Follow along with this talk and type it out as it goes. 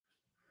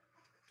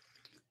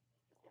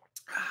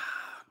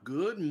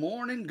Good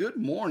morning. Good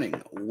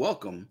morning.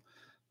 Welcome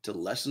to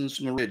Lessons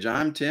from the Ridge.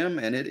 I'm Tim,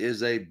 and it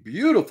is a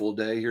beautiful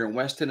day here in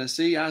West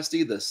Tennessee. I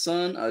see the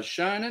sun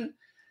shining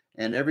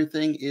and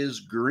everything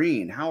is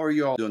green. How are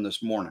you all doing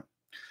this morning?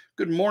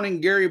 Good morning,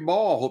 Gary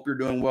Ball. Hope you're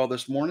doing well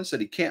this morning. Said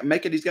he can't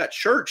make it. He's got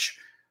church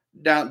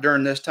down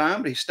during this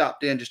time, but he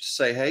stopped in just to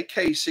say, hey,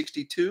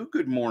 K62,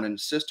 good morning,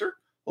 sister.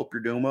 Hope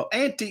you're doing well.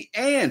 Auntie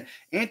Ann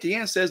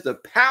says the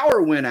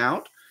power went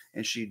out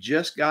and she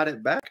just got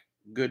it back.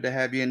 Good to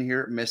have you in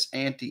here, Miss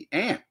Auntie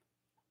Ann.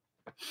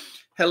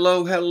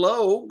 Hello,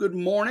 hello. Good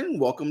morning.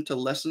 Welcome to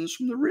Lessons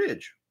from the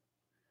Ridge.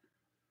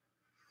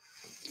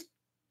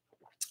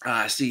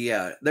 I see.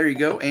 There you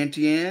go,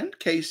 Auntie Ann,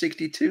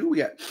 K62. We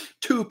got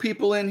two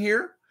people in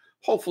here.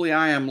 Hopefully,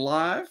 I am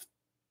live.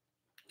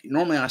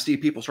 Normally, I see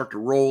people start to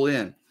roll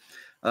in.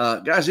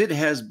 Guys, it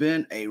has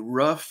been a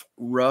rough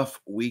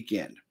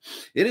weekend.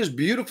 It is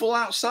beautiful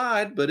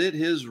outside, but it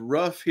is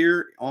rough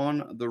here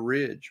on the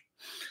Ridge.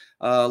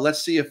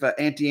 Let's see if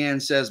Auntie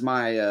Ann says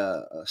my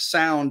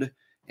sound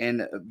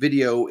and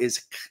video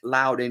is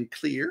loud and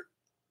clear.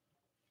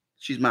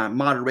 She's my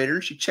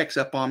moderator. She checks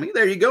up on me.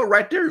 There you go,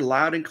 right there,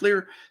 loud and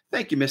clear.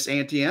 Thank you, Miss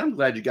Auntie Ann. I'm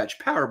glad you got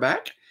your power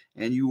back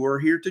and you were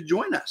here to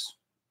join us.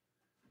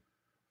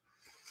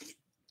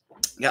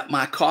 Got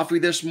my coffee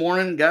this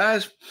morning,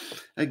 guys.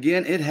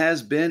 Again, it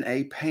has been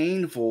a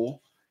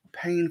painful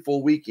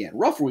weekend.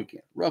 Rough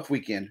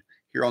weekend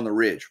here on the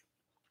Ridge.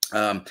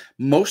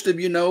 Most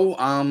of you know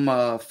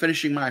I'm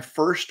finishing my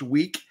first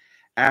week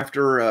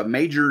after a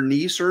major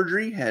knee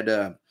surgery. Had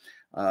a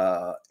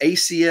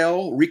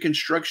ACL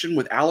reconstruction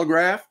with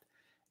allograft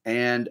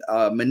and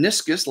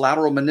meniscus,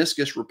 lateral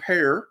meniscus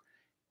repair.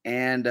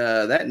 And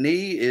that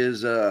knee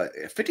is a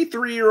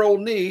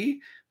 53-year-old knee.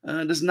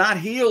 Does not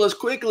heal as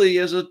quickly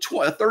as a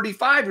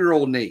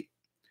 35-year-old knee.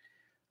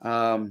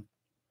 But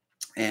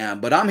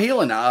I'm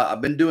healing.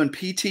 I've been doing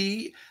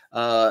PT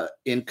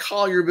in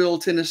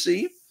Collierville,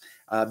 Tennessee.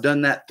 I've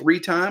done that 3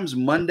 times,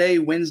 Monday,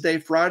 Wednesday,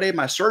 Friday.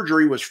 My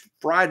surgery was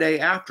Friday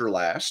after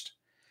last.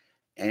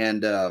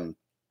 And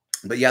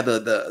but yeah,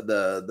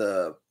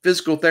 the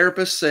physical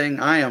therapist saying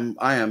I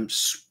am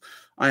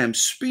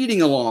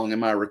speeding along in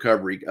my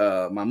recovery.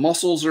 My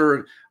muscles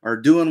are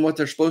doing what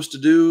they're supposed to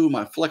do.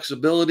 My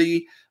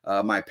flexibility,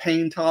 my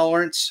pain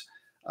tolerance.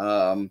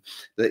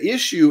 The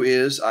issue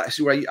is,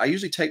 I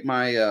usually take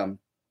my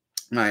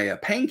my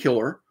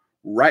painkiller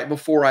right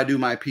before I do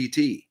my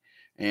PT,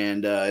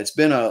 and it's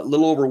been a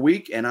little over a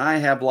week, and I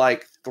have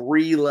like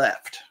 3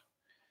 left.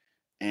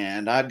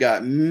 And I've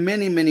got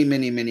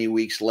many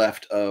weeks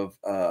left of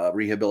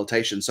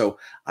rehabilitation. So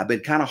I've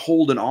been kind of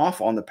holding off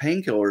on the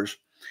painkillers,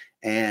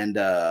 and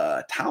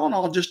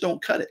Tylenol just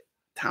don't cut it.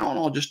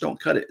 Tylenol just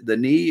don't cut it. The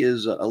knee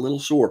is a little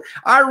sore.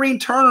 Irene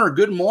Turner,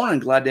 good morning.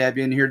 Glad to have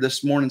you in here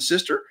this morning,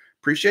 sister.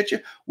 Appreciate you.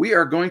 We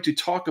are going to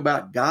talk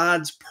about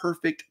God's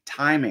perfect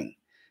timing.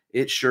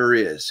 It sure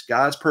is.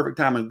 God's perfect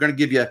timing. I'm going to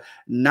give you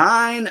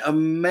 9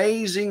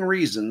 amazing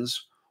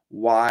reasons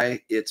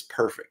why it's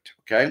perfect.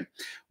 Okay.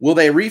 Will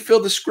they refill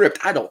the script?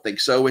 I don't think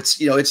so. It's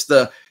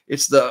the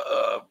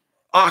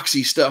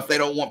oxy stuff they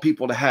don't want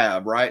people to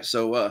have, right?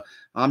 So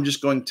I'm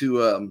just going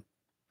to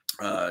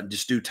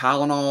just do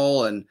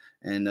Tylenol and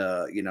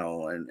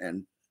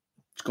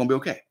it's going to be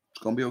okay.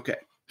 It's going to be okay.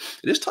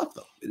 It is tough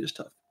though. It is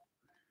tough.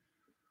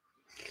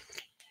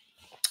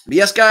 But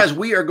yes, guys,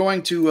 we are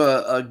going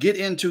to get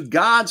into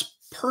God's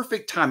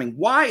perfect timing.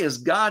 Why is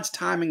God's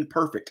timing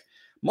perfect?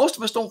 Most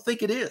of us don't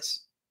think it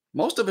is.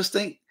 Most of us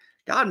think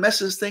God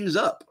messes things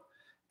up.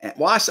 And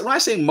when I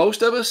say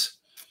most of us,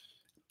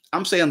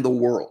 I'm saying the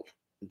world,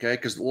 okay?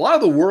 Because a lot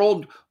of the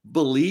world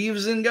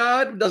believes in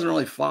God, but doesn't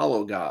really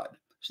follow God.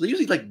 So they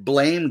usually like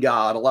blame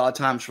God a lot of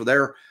times for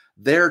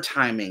their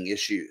timing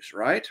issues,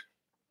 right?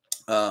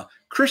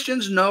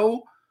 Christians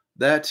know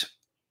that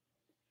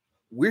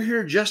we're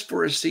here just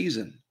for a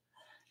season.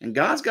 And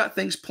God's got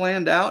things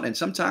planned out, and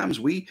sometimes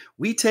we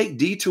take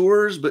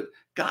detours, but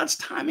God's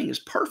timing is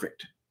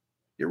perfect.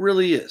 It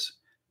really is.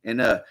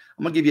 And I'm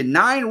going to give you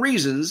 9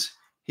 reasons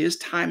his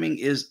timing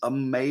is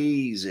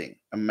amazing.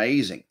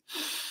 Amazing.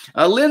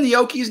 Lynn the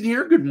Okies in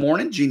here. Good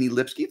morning. Jeannie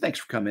Lipsky, thanks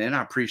for coming in.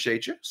 I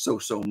appreciate you so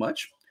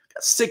much.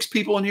 Got 6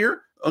 people in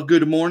here. A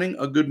good morning.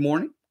 A good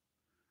morning.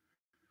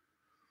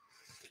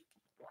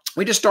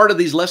 We just started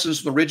these lessons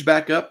from the Ridge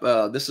back up.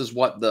 This is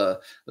what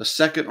the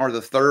second or the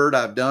third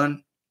I've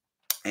done.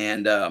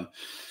 And had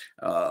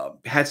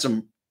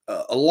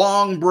a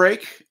long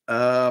break.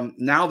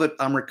 Now that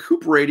I'm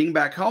recuperating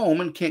back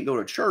home and can't go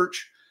to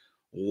church,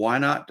 why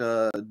not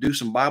do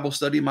some Bible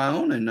study of my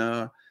own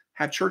and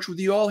have church with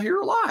you all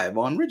here live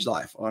on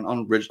RidgeLife,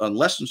 on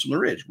Lessons from the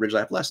Ridge,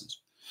 RidgeLife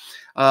Lessons.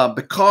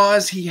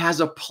 Because he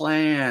has a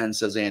plan,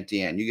 says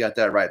Auntie Ann. You got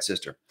that right,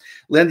 sister.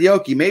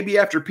 Lendioki, maybe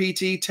after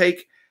PT,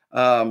 take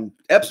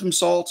Epsom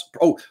salts.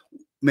 Oh,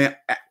 man.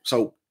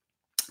 So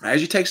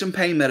as you take some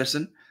pain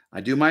medicine, I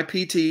do my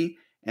PT,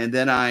 and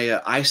then I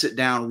ice it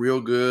down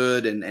real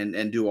good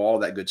and do all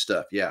that good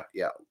stuff. Yeah.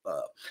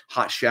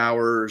 Hot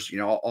showers,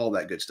 all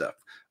that good stuff.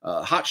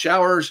 Hot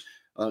showers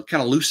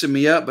kind of loosen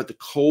me up, but the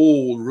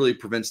cold really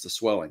prevents the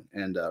swelling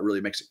and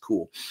really makes it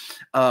cool.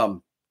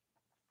 Um,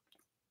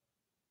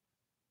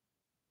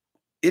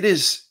 it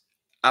is.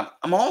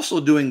 I'm also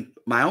doing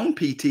my own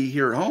PT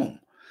here at home,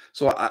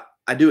 so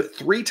I do it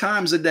 3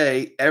 times a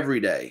day, every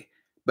day,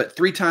 but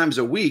 3 times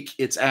a week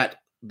it's at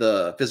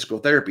the physical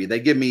therapy. They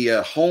give me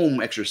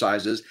home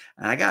exercises,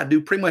 and I got to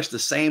do pretty much the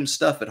same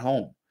stuff at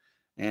home.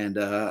 And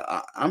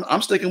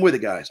I'm sticking with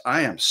it, guys.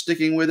 I am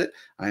sticking with it.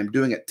 I am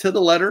doing it to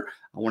the letter.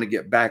 I want to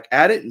get back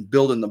at it and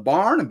building the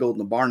barn and building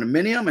the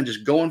barnuminium and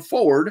just going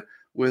forward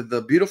with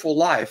the beautiful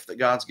life that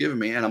God's given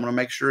me. And I'm going to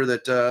make sure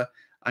that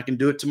I can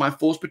do it to my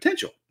fullest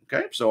potential.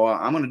 Okay, so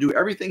I'm going to do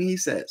everything He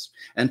says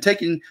and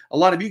taking a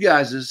lot of you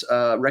guys'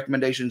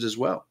 recommendations as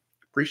well.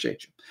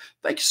 Appreciate you.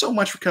 Thank you so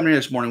much for coming in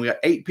this morning. We got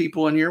 8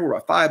 people in here. We're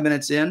about 5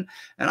 minutes in,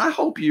 and I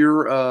hope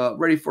you're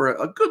ready for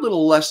a good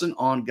little lesson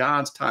on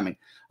God's timing.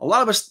 A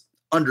lot of us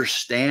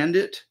understand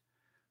it,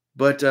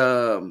 but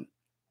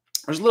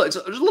there's a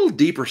little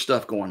deeper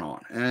stuff going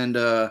on, and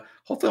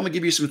hopefully I'm gonna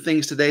give you some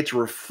things today to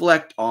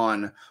reflect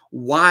on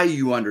why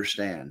you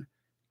understand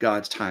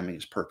God's timing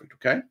is perfect.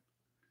 Okay.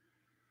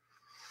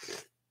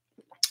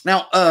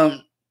 Now,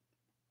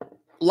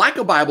 like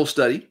a Bible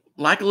study,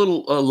 like a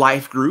little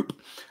life group,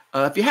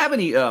 if you have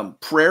any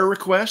prayer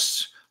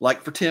requests,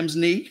 like for Tim's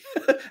knee,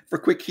 for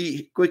quick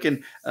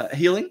and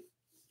healing,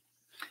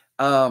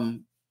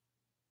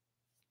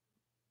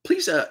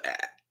 please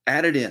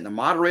add it in. The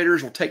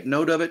moderators will take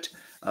note of it.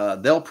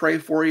 They'll pray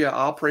for you.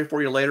 I'll pray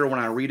for you later when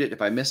I read it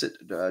if I miss it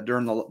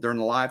during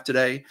the live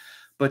today.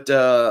 But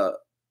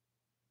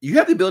you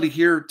have the ability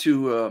here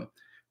to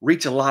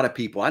reach a lot of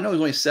people. I know there's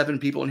only 7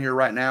 people in here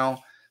right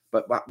now,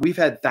 but we've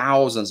had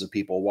thousands of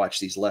people watch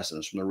these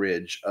lessons from the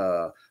Ridge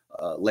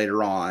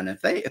later on.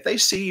 If they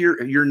see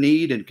your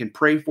need and can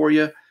pray for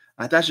you,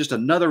 that's just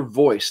another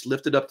voice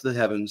lifted up to the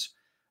heavens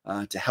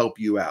to help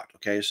you out.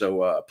 Okay,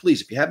 so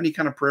please, if you have any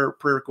kind of prayer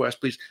request,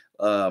 please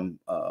put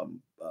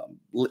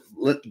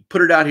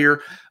it out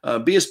here.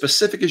 Be as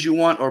specific as you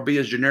want, or be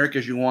as generic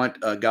as you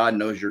want. God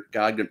knows your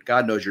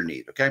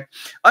need. Okay,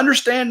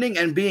 understanding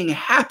and being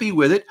happy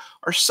with it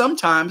are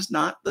sometimes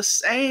not the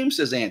same,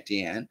 says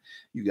Auntie Ann.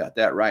 You got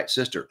that right,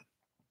 sister.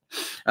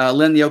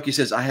 Lynn Yoki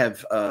says, I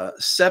have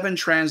 7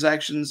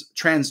 transactions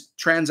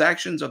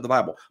of the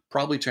Bible.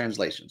 Probably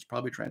translations.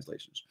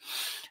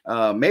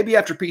 Maybe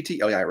after PT.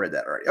 Oh, yeah, I read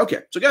that already. Okay,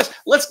 so guys,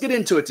 let's get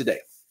into it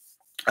today.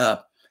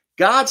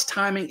 God's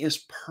timing is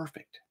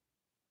perfect.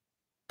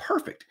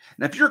 Perfect.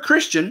 Now, if you're a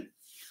Christian,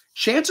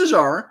 chances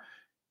are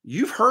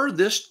you've heard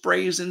this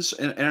phrase in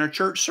our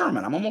church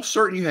sermon. I'm almost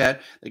certain you had,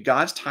 that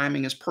God's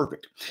timing is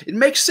perfect. It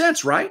makes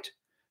sense, right?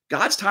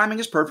 God's timing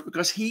is perfect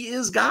because He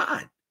is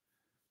God.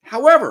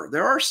 However,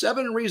 there are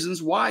 7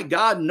 reasons why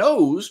God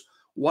knows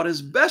what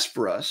is best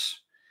for us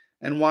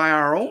and why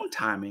our own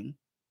timing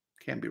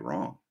can be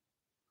wrong.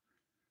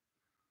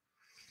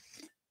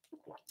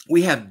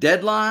 We have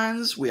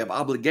deadlines, we have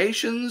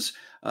obligations.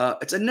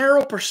 It's a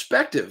narrow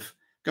perspective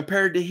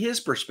compared to His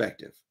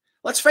perspective.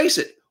 Let's face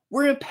it,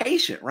 we're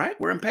impatient, right?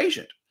 We're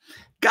impatient.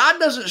 God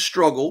doesn't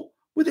struggle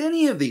with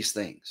any of these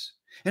things.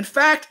 In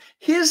fact,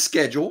 His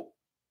schedule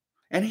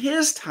and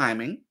His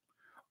timing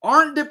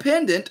aren't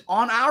dependent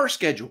on our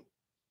schedule.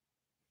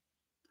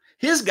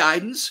 His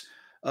guidance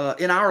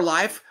in our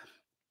life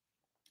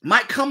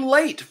might come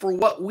late for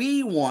what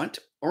we want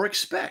or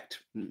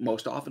expect.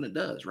 Most often it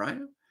does, right?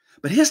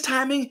 But His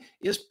timing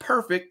is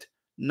perfect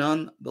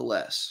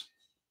nonetheless.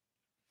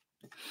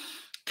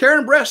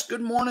 Karen Brest,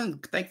 good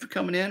morning. Thank you for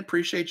coming in.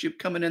 Appreciate you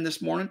coming in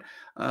this morning.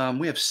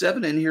 We have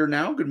 7 in here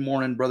now. Good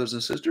morning, brothers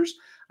and sisters.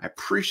 I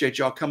appreciate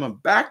y'all coming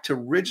back to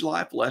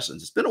RidgeLife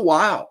Lessons. It's been a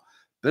while.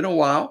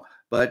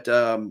 But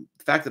the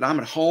fact that I'm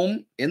at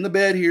home in the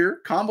bed here,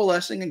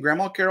 convalescing in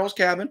Grandma Carol's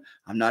cabin.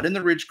 I'm not in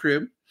the Ridge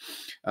crib.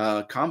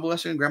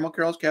 Convalescing in Grandma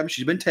Carol's cabin.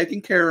 She's been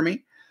taking care of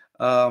me.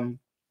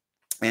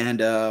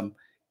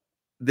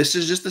 This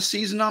is just the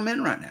season I'm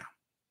in right now.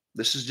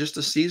 This is just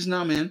the season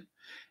I'm in.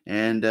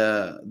 And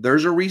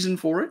there's a reason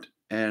for it.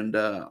 And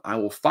I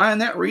will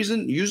find that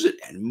reason, use it,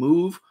 and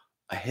move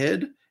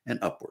ahead and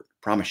upward.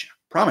 Promise you.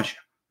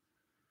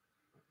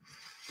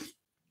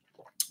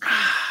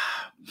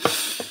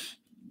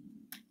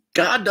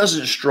 God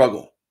doesn't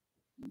struggle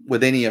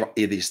with any of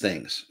these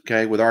things,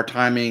 okay, with our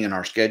timing and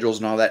our schedules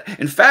and all that.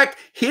 In fact,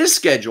 His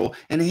schedule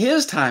and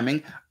His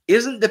timing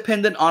isn't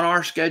dependent on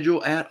our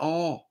schedule at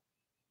all.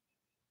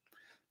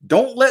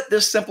 Don't let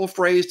this simple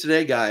phrase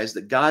today, guys,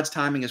 that God's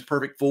timing is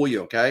perfect, fool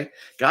you, okay?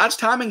 God's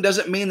timing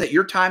doesn't mean that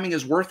your timing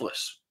is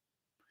worthless,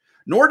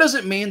 nor does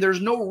it mean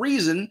there's no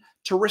reason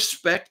to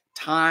respect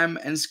time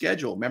and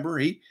schedule. Remember,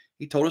 He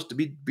told us to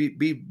be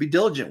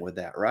diligent with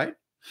that, right?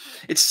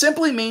 It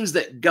simply means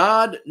that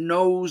God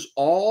knows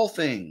all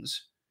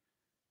things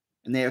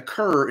and they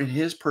occur in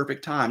His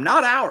perfect time,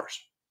 not ours.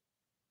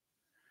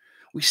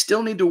 We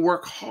still need to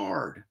work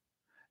hard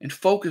and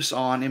focus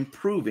on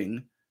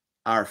improving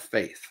our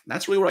faith.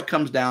 That's really what it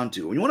comes down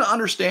to. When you want to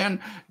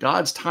understand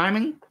God's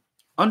timing,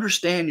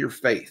 understand your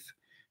faith.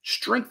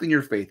 Strengthen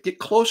your faith. Get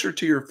closer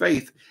to your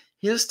faith.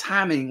 His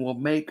timing will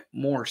make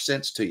more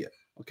sense to you.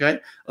 Okay,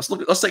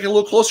 let's take a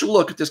little closer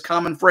look at this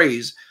common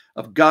phrase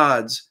of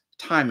God's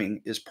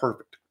timing is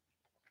perfect.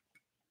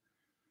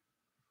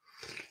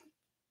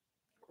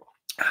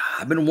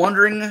 I've been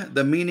wondering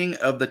the meaning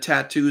of the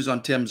tattoos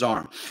on Tim's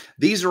arm.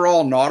 These are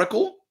all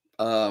nautical.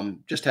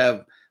 Just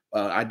have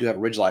I do have a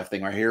RidgeLife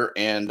thing right here,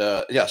 and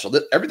yeah, so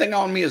everything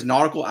on me is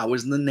nautical. I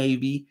was in the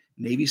Navy.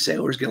 Navy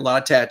sailors get a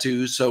lot of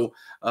tattoos, so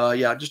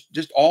yeah,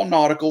 just all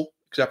nautical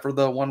except for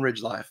the one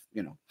RidgeLife.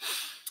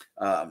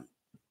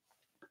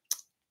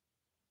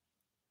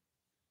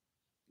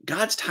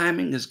 God's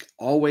timing is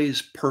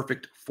always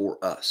perfect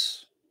for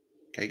us.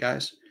 Okay,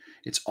 guys,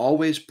 it's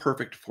always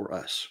perfect for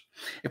us.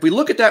 If we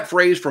look at that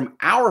phrase from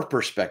our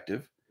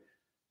perspective,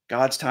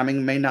 God's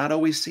timing may not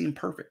always seem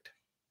perfect.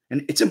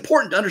 And it's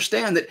important to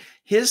understand that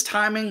his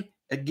timing,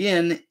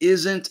 again,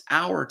 isn't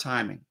our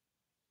timing.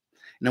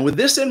 Now, with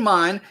this in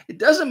mind, it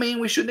doesn't mean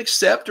we shouldn't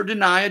accept or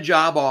deny a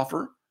job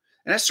offer.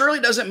 And it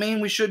certainly doesn't mean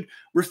we should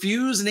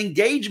refuse an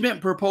engagement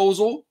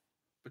proposal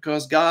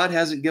because God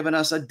hasn't given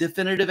us a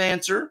definitive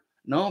answer.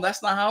 No,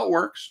 that's not how it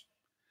works.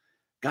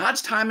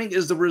 God's timing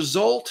is the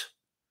result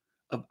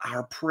of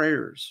our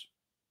prayers,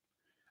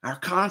 our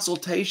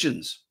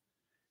consultations,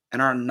 and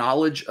our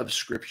knowledge of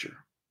Scripture.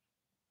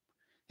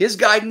 His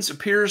guidance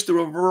appears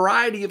through a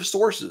variety of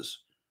sources.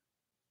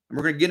 And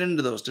we're going to get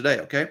into those today,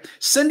 okay?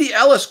 Cindy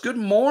Ellis, good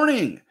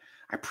morning.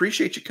 I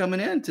appreciate you coming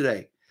in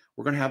today.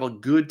 We're going to have a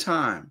good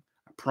time.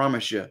 I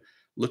promise you,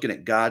 looking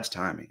at God's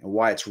timing and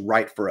why it's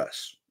right for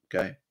us,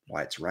 okay?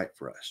 Why it's right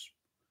for us.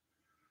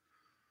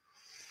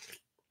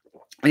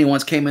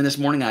 Anyone's came in this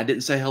morning I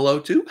didn't say hello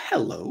to?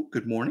 Hello,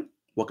 good morning.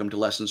 Welcome to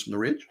Lessons from the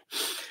Ridge.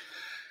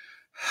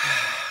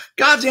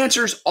 God's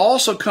answers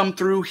also come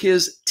through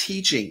his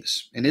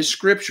teachings and his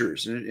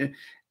scriptures. And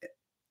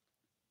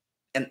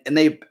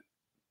they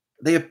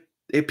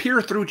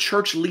appear through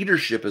church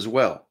leadership as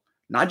well.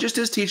 Not just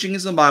his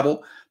teachings in the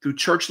Bible, through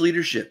church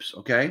leaderships,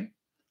 okay?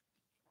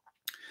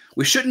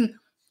 We shouldn't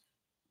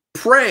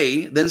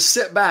pray, then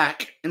sit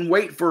back and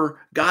wait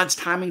for God's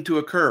timing to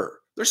occur.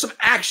 There's some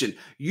action.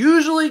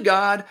 Usually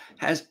God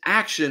has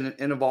action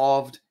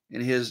involved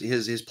in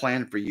his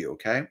plan for you,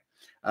 okay?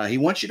 He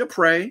wants you to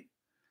pray.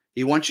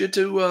 He wants you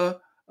to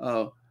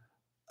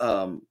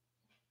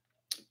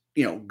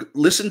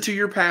listen to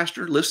your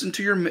pastor, listen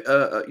to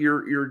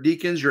your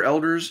deacons, your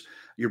elders,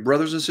 your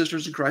brothers and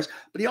sisters in Christ.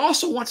 But he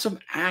also wants some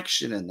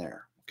action in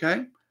there,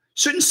 okay?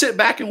 Shouldn't sit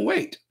back and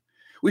wait.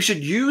 We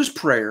should use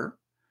prayer,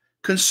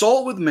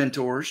 consult with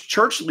mentors,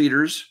 church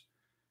leaders,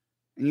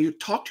 and you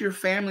talk to your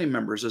family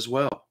members as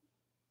well.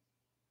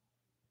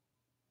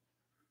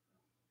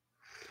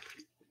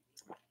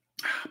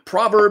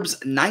 Proverbs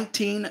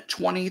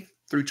 19:20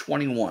 through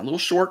 21, little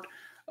short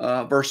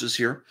verses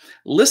here.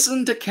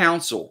 Listen to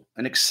counsel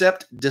and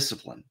accept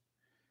discipline,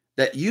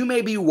 that you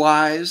may be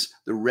wise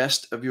the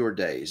rest of your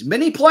days.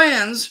 Many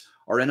plans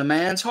are in a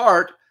man's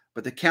heart,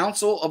 but the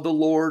counsel of the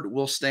Lord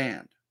will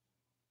stand.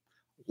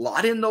 A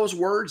lot in those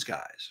words,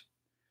 guys.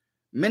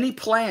 Many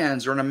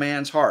plans are in a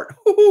man's heart.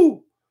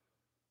 Woo-hoo!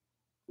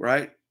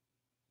 Right?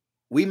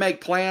 We make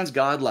plans,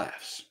 God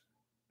laughs.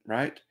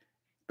 Right?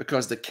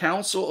 Because the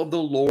counsel of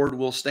the Lord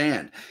will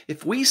stand.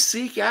 If we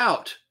seek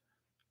out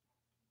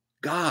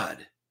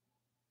God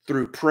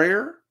through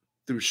prayer,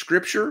 through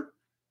scripture,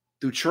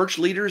 through church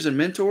leaders and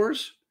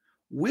mentors,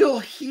 we'll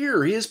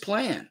hear his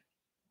plan.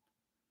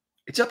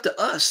 It's up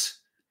to us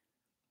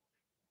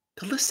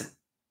to listen.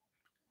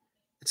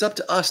 It's up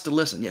to us to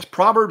listen. Yes,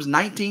 Proverbs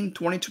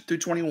 19:20 through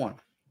 21.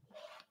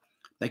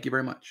 Thank you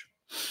very much.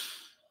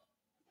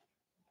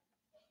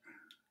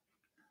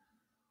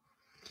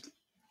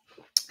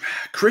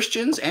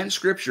 Christians and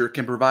scripture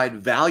can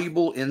provide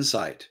valuable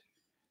insight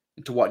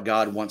into what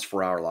God wants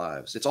for our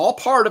lives. It's all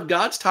part of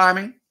God's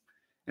timing,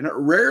 and it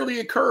rarely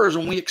occurs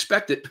when we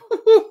expect it.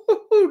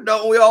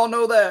 Don't we all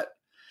know that?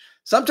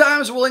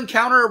 Sometimes we'll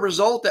encounter a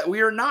result that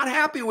we are not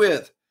happy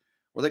with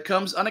or that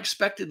comes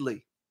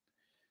unexpectedly.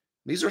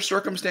 These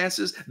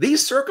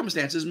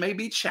circumstances may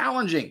be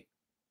challenging,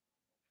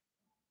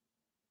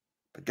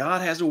 but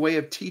God has a way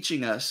of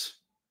teaching us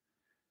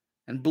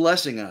and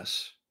blessing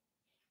us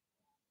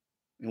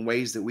in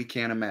ways that we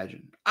can't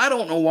imagine. I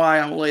don't know why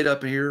I'm laid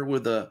up here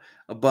with a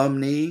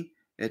bum knee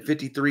at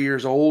 53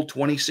 years old,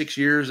 26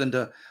 years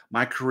into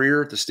my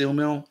career at the steel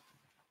mill.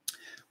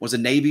 Was a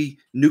Navy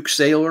nuke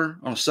sailor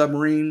on a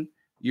submarine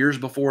years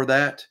before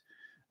that.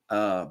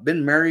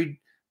 Been married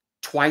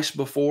twice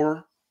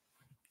before.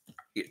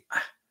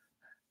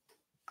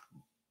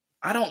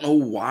 I don't know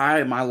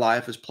why my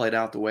life has played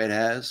out the way it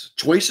has.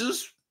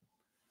 Choices,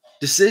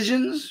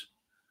 decisions,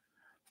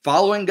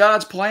 following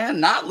God's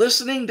plan, not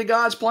listening to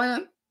God's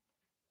plan.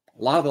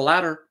 A lot of the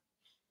latter.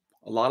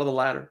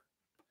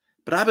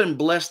 But I've been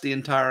blessed the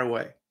entire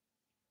way.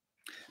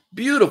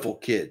 Beautiful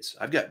kids.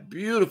 I've got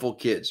beautiful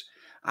kids.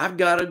 I've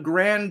got a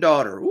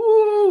granddaughter.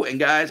 Woo! And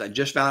guys, I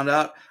just found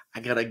out I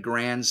got a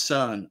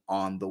grandson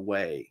on the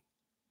way.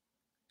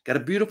 Got a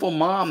beautiful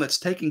mom that's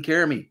taking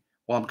care of me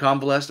while I'm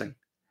convalescing.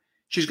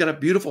 She's got a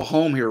beautiful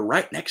home here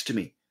right next to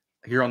me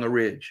here on the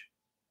ridge.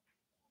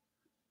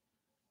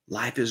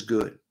 Life is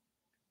good.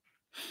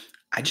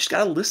 I just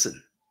got to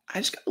listen. I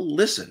just got to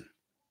listen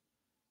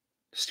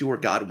to see where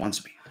God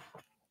wants me.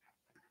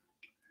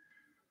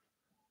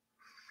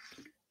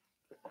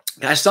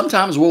 Guys,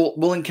 sometimes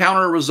we'll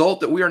encounter a result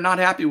that we are not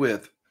happy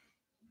with.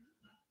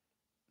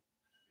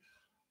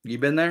 You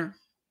been there?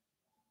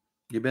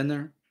 You been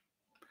there?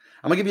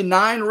 I'm going to give you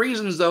 9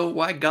 reasons, though,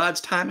 why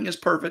God's timing is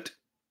perfect.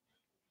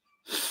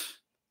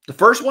 The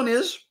first one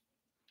is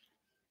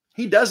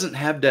he doesn't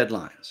have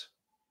deadlines.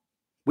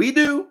 We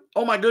do.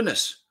 Oh, my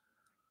goodness.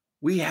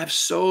 We have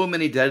so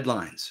many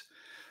deadlines.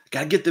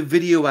 Got to get the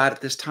video out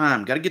at this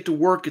time. Got to get to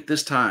work at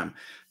this time.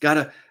 Got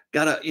to,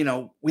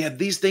 we have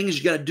these things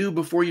you got to do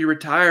before you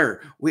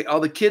retire.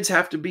 All the kids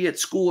have to be at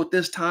school at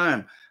this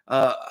time.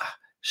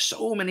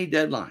 So many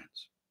deadlines.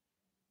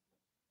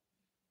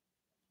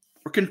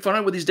 We're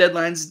confronted with these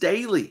deadlines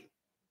daily.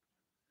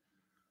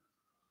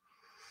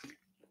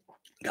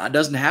 God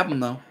doesn't have them,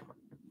 though.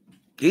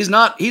 He's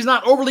not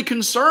overly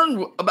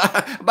concerned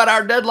about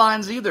our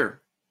deadlines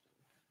either.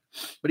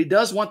 But he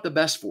does want the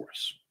best for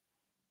us.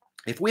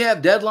 If we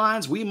have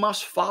deadlines, we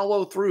must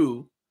follow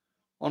through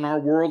on our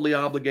worldly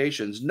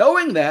obligations,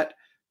 knowing that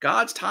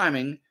God's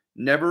timing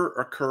never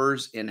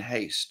occurs in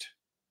haste.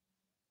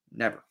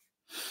 Never.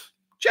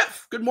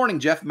 Jeff, good morning,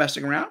 Jeff.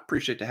 Messing around.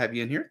 Appreciate to have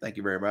you in here. Thank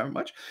you very, very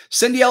much.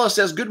 Cindy Ellis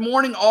says, good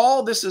morning,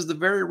 all. This is the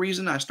very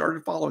reason I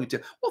started following you.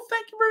 Well,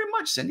 thank you very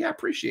much, Cindy. I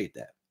appreciate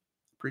that.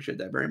 Appreciate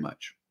that very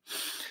much.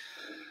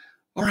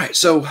 All right,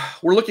 so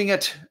we're looking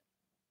at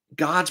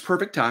God's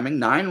perfect timing,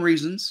 9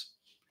 reasons.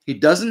 He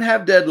doesn't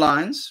have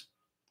deadlines.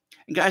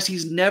 And guys,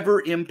 he's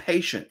never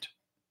impatient.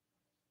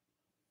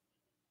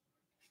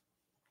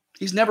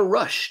 He's never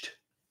rushed.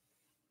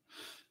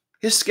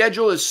 His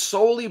schedule is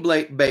solely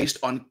based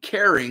on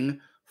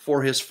caring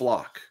for his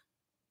flock.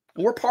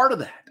 And we're part of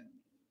that.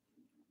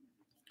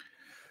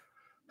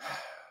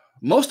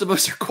 Most of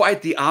us are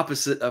quite the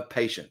opposite of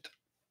patient.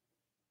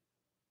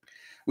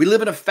 We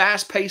live in a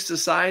fast-paced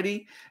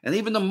society, and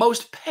even the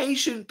most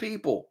patient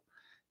people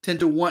tend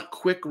to want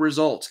quick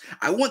results.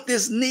 I want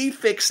this knee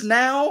fixed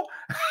now.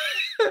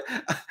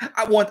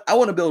 I want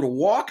to be able to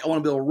walk. I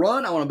want to be able to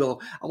run. I want to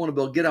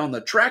be able to get on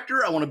the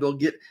tractor. I want to be able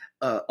to get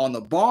on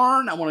the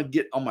barn. I want to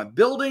get on my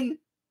building.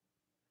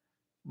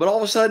 But all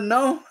of a sudden,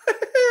 no.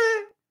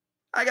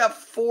 I got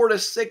 4 to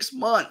 6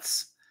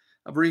 months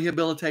of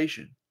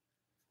rehabilitation.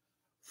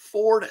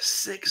 4 to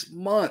 6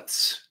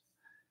 months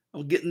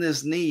of getting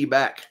this knee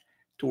back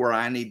to where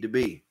I need to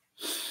be.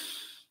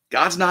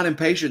 God's not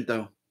impatient,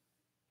 though.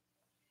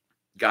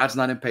 God's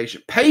not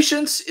impatient.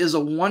 Patience is a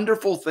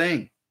wonderful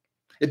thing.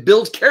 It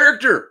builds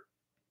character.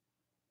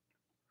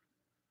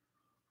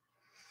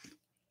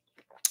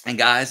 And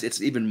guys,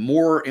 it's even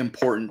more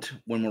important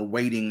when we're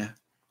waiting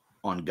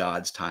on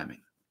God's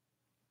timing.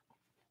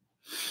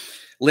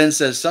 Lynn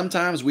says,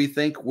 sometimes we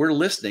think we're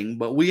listening,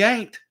 but we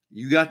ain't.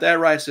 You got that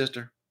right,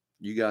 sister.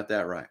 You got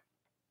that right.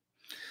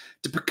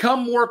 To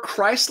become more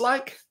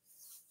Christ-like,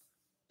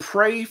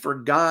 pray for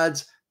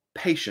God's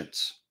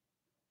patience,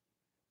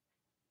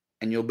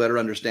 and you'll better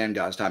understand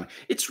God's timing.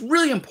 It's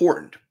really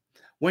important.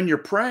 When you're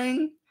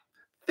praying,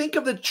 think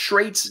of the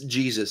traits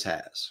Jesus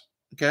has,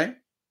 okay?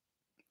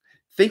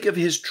 Think of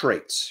his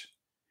traits.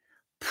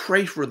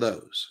 Pray for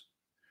those.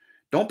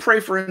 Don't pray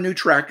for a new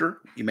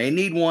tractor. You may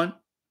need one.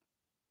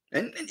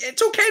 And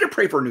it's okay to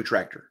pray for a new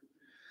tractor.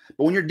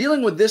 But when you're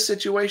dealing with this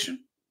situation,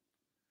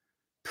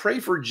 pray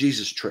for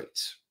Jesus'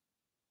 traits,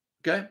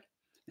 okay?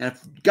 And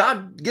if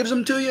God gives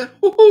them to you,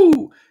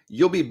 woo-hoo,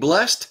 you'll be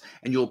blessed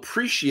and you'll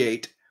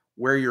appreciate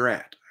where you're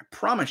at. I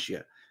promise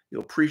you,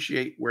 you'll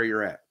appreciate where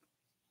you're at.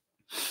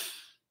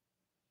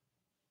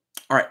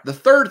 All right, the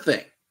third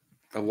thing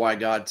of why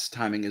God's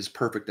timing is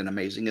perfect and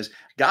amazing is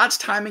God's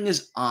timing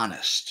is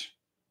honest.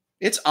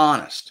 It's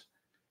honest.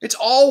 It's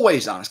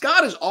always honest.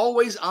 God is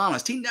always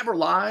honest. He never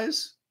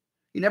lies.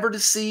 He never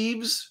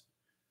deceives.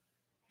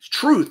 It's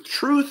truth,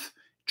 truth,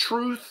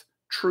 truth,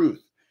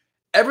 truth.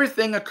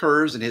 Everything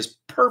occurs in his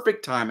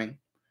perfect timing,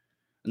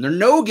 and there are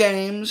no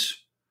games.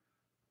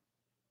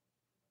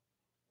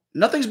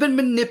 Nothing's been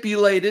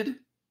manipulated.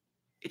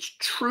 It's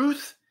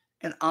truth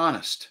and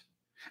honest.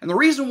 And the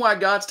reason why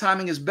God's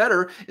timing is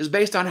better is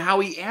based on how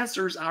he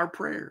answers our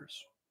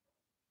prayers.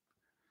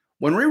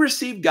 When we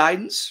receive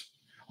guidance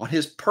on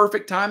his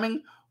perfect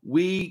timing,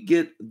 we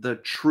get the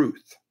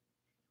truth.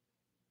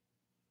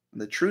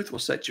 And the truth will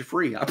set you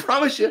free. I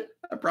promise you.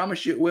 I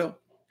promise you it will.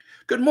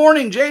 Good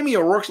morning, Jamie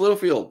O'Rourke's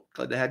Littlefield.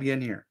 Glad to have you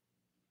in here.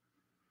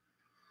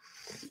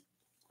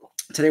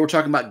 Today we're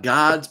talking about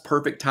God's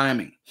perfect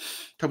timing.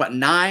 Talk about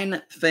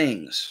 9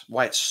 things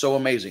why it's so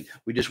amazing.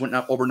 We just went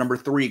over number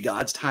 3.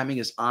 God's timing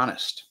is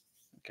honest.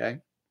 Okay.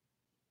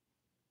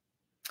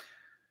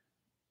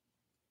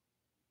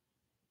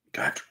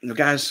 God,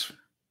 guys,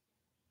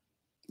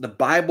 the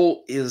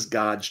Bible is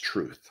God's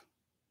truth.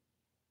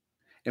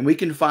 And we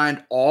can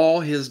find all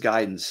his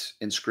guidance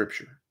in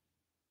Scripture.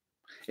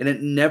 And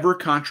it never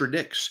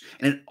contradicts.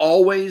 And it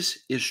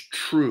always is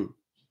true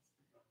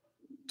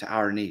to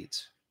our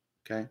needs.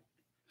 Okay.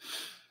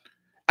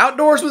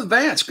 Outdoors with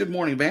Vance. Good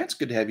morning, Vance.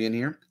 Good to have you in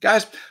here.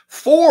 Guys,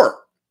 4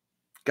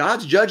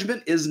 God's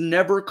judgment is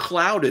never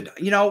clouded.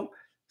 You know,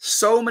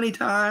 so many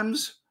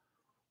times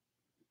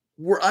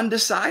we're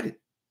undecided.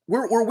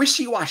 We're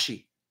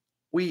wishy-washy.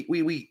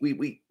 We're,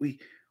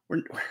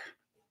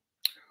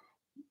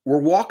 we're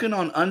walking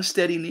on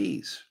unsteady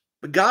knees.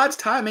 But God's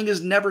timing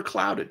is never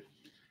clouded.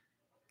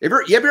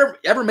 You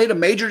ever made a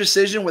major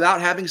decision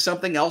without having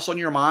something else on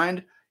your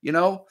mind? You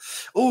know,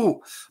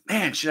 oh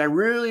man, should I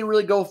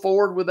really go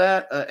forward with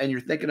that? And you're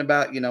thinking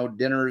about,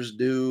 dinner's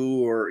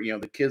due, or,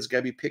 the kids got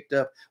to be picked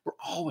up. We're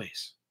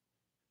always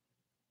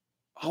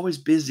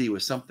busy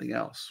with something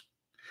else.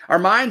 Our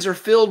minds are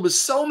filled with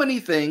so many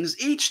things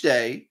each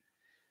day.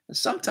 And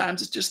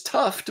sometimes it's just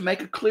tough to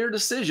make a clear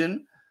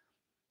decision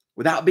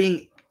without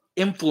being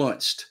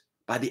influenced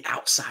by the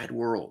outside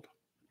world.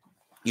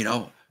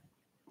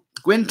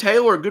 Gwen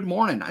Taylor, good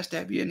morning. Nice to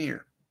have you in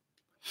here.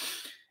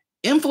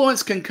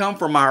 Influence can come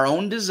from our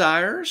own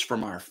desires,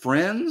 from our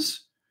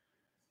friends,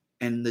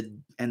 and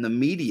the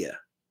media,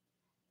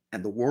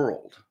 and the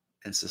world,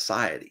 and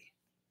society.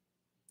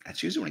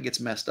 That's usually when it gets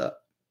messed up.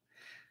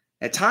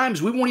 At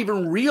times, we won't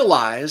even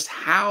realize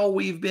how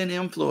we've been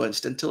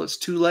influenced until it's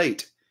too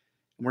late,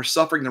 and we're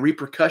suffering the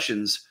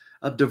repercussions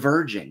of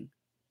diverging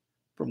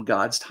from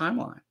God's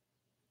timeline.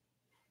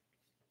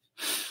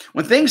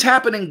 When things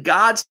happen in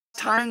God's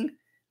timing,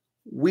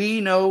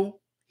 we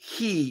know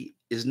He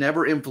is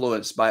never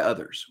influenced by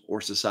others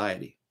or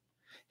society.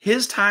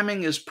 His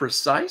timing is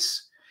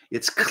precise,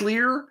 it's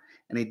clear,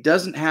 and He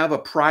doesn't have a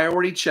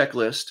priority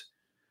checklist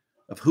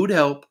of who to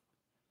help,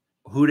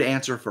 who to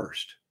answer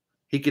first.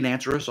 He can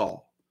answer us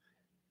all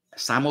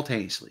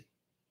simultaneously.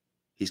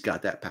 He's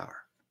got that power.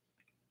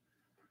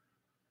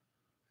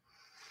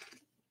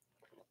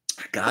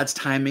 God's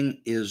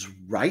timing is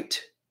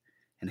right,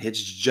 and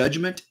His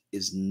judgment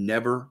is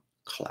never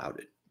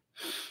clouded.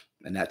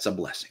 And that's a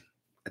blessing.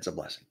 That's a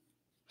blessing.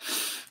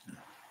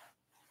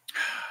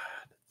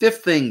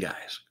 Fifth thing,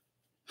 guys.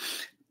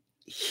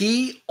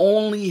 He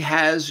only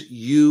has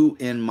you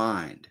in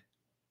mind.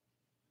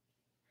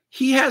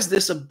 He has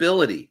this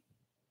ability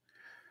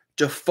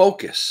to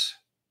focus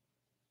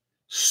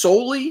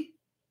solely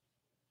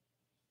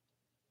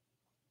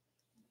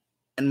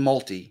and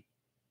multilateral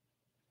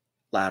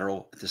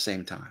at the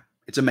same time.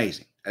 It's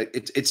amazing.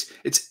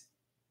 It's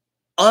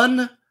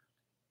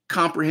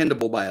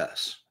uncomprehendable by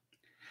us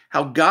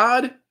how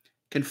God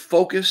can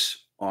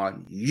focus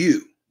on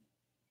you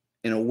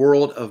in a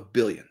world of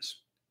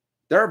billions.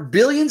 There are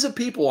billions of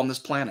people on this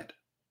planet,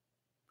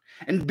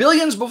 and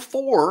billions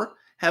before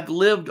have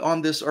lived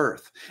on this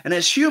earth. And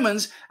as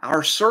humans,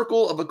 our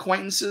circle of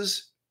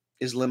acquaintances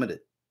is limited.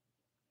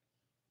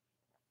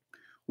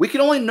 We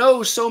can only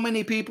know so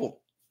many people.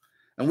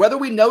 And whether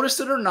we notice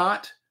it or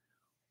not,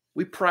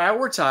 we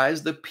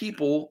prioritize the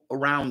people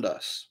around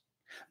us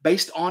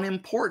based on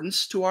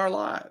importance to our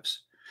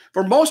lives.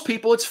 For most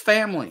people, it's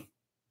family,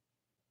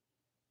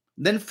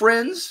 then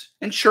friends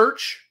and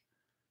church,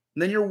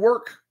 and then your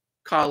work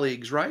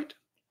colleagues, right?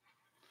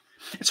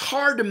 It's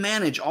hard to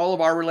manage all of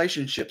our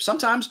relationships.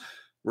 Sometimes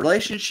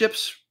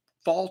relationships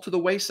fall to the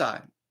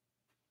wayside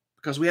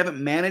because we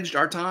haven't managed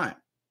our time.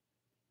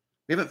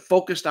 We haven't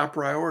focused our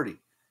priority.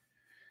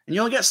 And you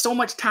only got so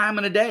much time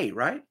in a day,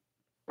 right?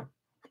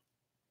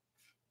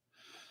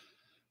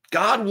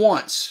 God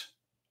wants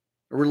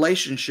a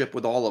relationship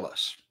with all of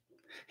us.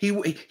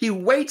 He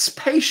waits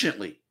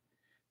patiently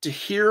to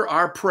hear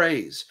our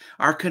praise,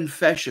 our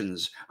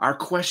confessions, our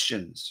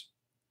questions.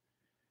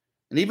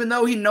 And even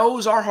though He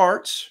knows our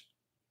hearts,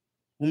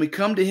 when we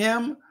come to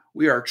Him,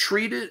 we are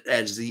treated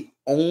as the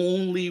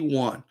only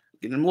one.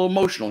 Getting a little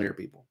emotional here,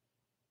 people.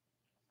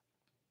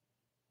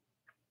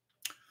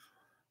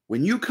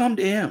 When you come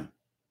to Him,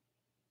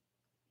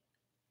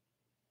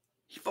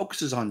 He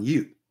focuses on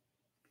you.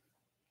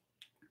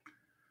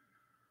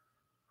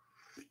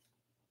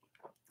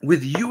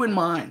 With you in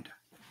mind.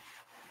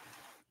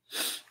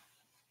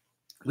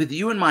 With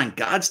you in mind,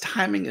 God's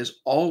timing is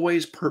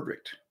always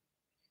perfect.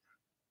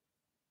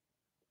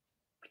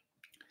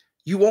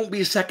 You won't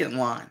be second in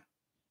line.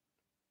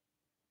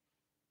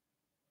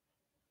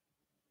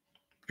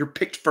 You're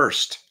picked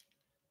first.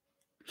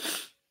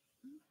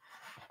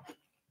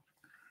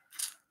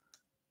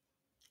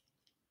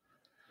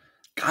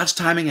 God's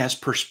timing has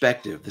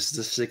perspective. This is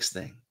the sixth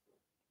thing.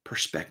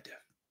 Perspective.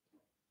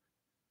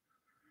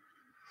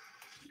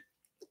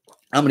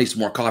 I'm going to need some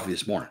more coffee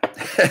this morning.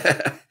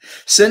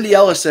 Cindy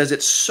Ellis says,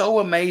 it's so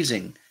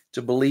amazing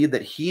to believe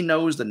that He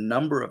knows the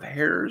number of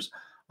hairs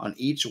on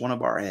each one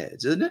of our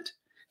heads, isn't it?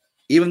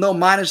 Even though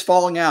mine is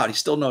falling out, He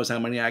still knows how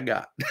many I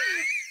got.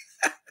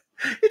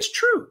 It's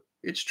true.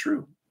 It's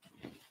true.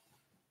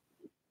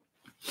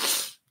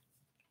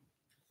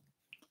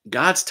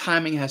 God's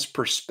timing has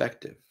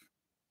perspective.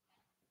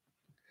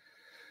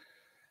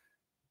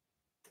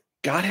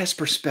 God has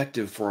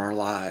perspective for our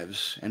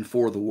lives and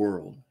for the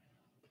world.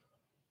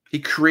 He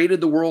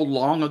created the world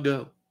long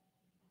ago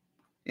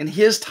in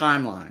His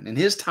timeline, in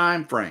His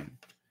time frame.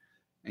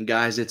 And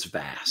guys, it's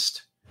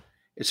vast.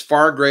 It's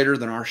far greater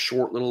than our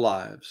short little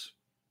lives.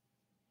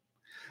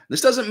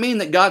 This doesn't mean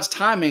that God's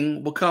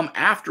timing will come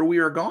after we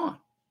are gone.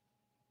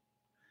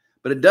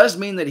 But it does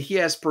mean that he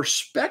has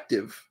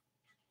perspective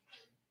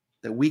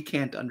that we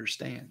can't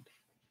understand.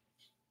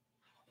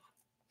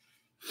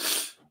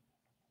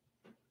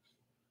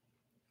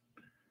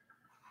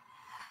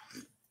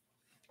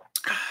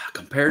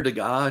 Compared to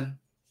God,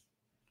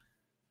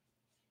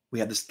 we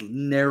have this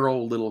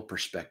narrow little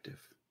perspective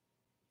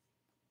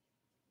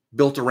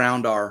built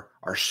around our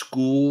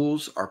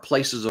schools, our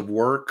places of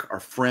work, our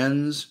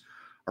friends,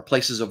 our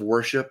places of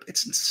worship.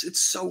 It's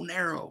so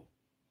narrow.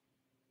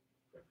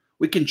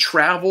 We can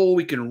travel,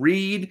 we can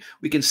read,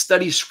 we can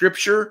study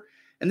scripture,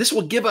 and this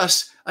will give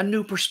us a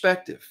new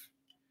perspective.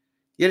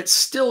 Yet it's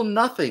still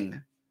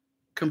nothing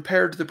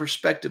compared to the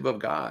perspective of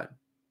God.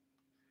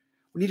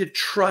 We need to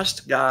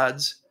trust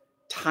God's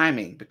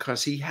timing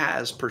because he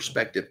has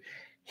perspective.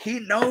 He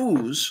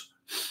knows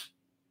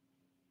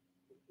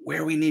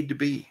where we need to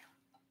be.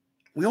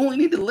 We only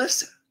need to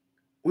listen.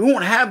 We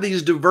won't have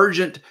these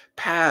divergent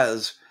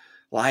paths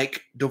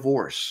like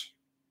divorce.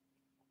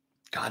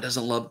 God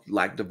doesn't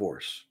like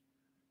divorce.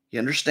 He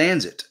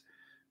understands it.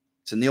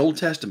 It's in the Old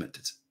Testament.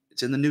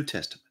 It's in the New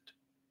Testament.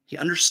 He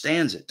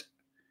understands it.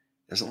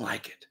 Doesn't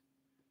like it.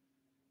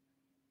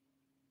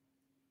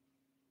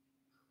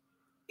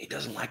 He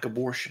doesn't like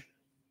abortion.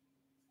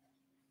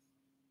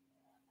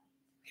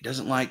 He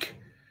doesn't like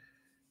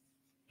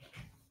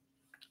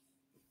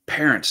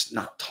parents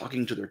not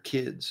talking to their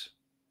kids.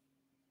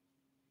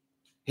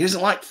 He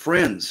doesn't like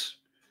friends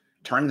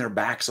turning their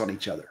backs on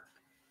each other.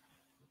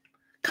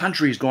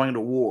 Countries going to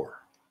war.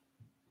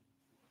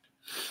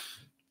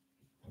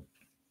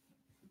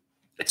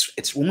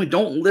 It's when we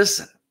don't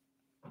listen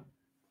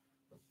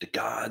to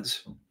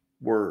God's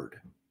word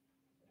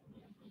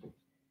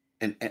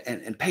and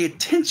pay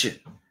attention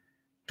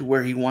to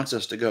where he wants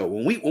us to go.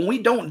 When we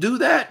don't do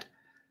that,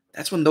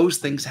 that's when those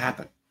things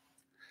happen.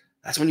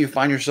 That's when you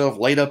find yourself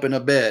laid up in a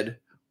bed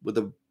with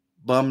a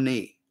bum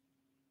knee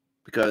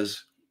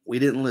because we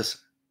didn't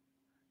listen.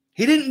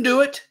 He didn't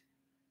do it.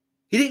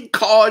 He didn't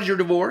cause your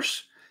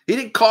divorce. He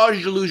didn't cause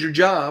you to lose your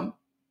job.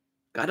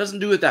 God doesn't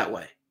do it that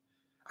way.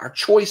 Our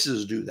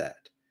choices do that.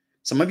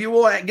 Some of you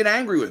will get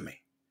angry with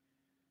me.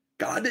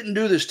 God didn't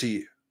do this to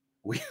you.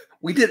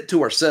 We did it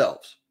to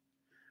ourselves.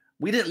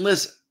 We didn't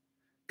listen.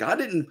 God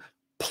didn't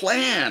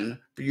plan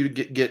for you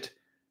to get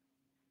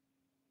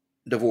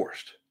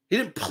divorced. He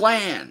didn't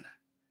plan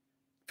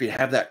for you to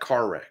have that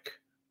car wreck.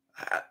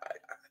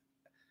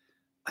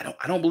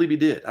 I don't believe he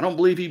did. I don't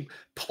believe he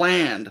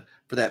planned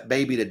for that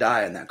baby to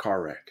die in that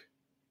car wreck.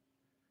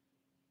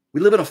 We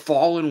live in a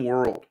fallen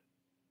world.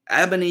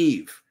 Adam and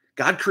Eve.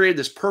 God created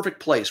this perfect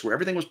place where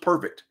everything was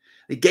perfect.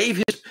 He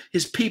gave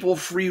his people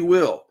free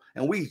will,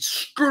 and we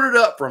screwed it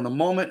up from the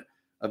moment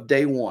of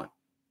day one.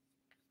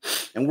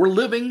 And we're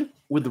living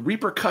with the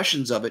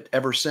repercussions of it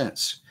ever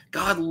since.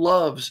 God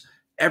loves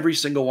every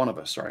single one of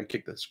us. Sorry, I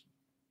kicked this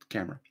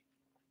camera.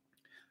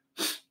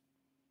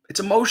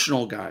 It's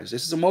emotional, guys.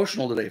 This is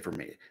emotional today for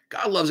me.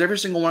 God loves every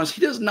single one of us.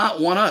 He does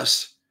not want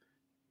us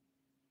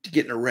to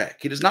get in a wreck.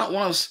 He does not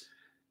want us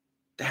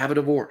to have a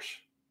divorce.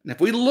 And if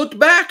we looked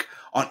back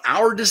on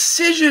our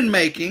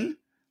decision-making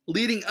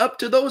leading up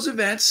to those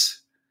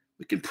events,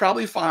 we can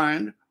probably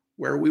find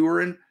where we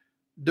were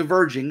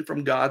diverging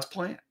from God's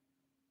plan.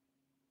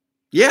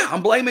 Yeah,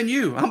 I'm blaming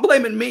you. I'm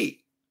blaming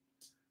me.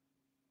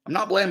 I'm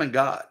not blaming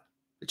God.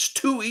 It's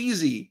too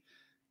easy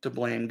to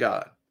blame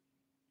God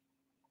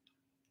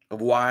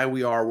of why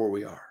we are where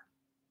we are.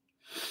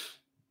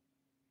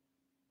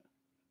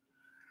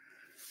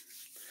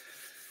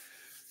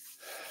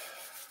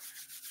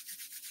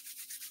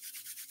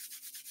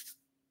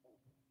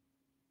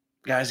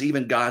 Guys,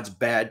 even God's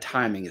bad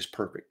timing is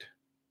perfect.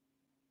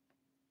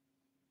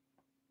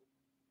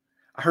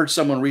 I heard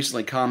someone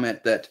recently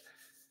comment that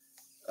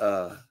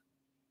an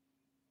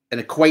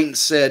acquaintance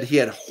said he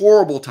had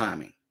horrible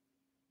timing.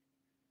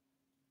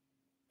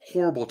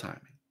 Horrible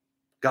timing.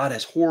 God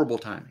has horrible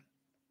timing.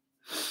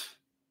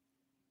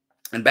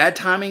 And bad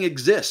timing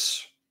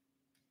exists.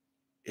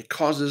 It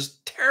causes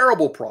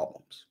terrible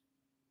problems.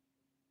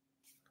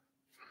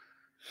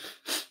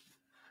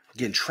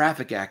 Again,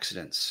 traffic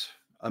accidents,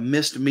 a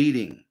missed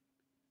meeting,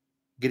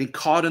 getting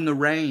caught in the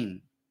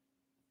rain.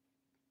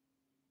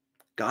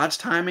 God's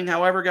timing,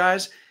 however,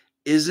 guys,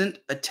 isn't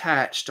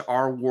attached to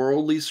our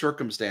worldly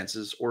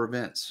circumstances or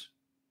events.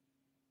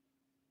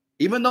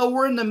 Even though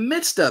we're in the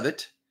midst of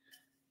it,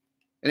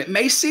 and it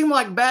may seem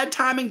like bad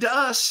timing to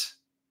us,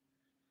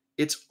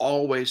 it's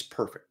always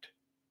perfect.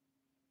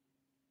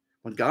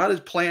 When God has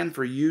planned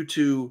for you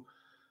to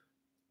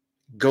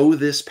go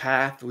this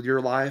path with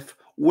your life,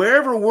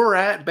 wherever we're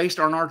at based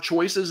on our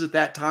choices at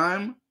that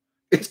time,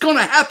 it's going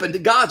to happen to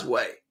God's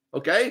way,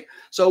 okay?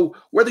 So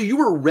whether you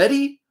were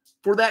ready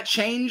for that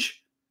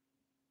change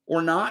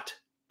or not,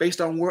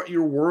 based on what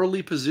your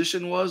worldly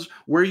position was,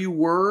 where you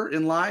were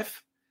in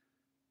life,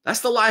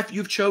 that's the life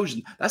you've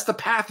chosen. That's the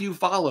path you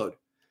followed.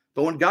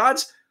 But when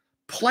God's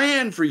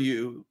plan for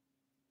you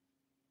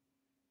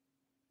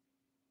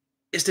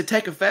is to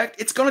take effect,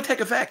 it's going to take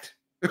effect,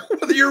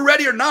 whether you're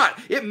ready or not.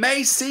 It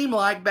may seem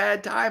like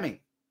bad timing.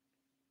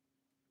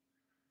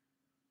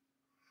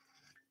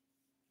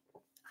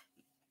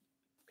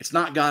 It's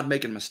not God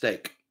making a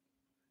mistake.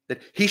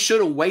 That he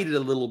should have waited a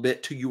little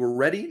bit till you were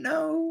ready.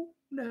 No,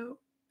 no.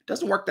 It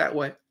doesn't work that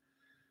way. It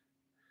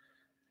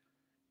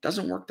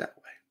doesn't work that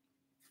way.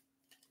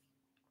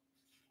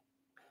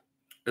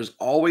 There's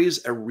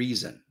always a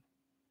reason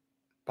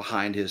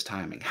behind his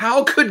timing.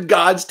 How could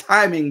God's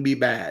timing be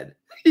bad?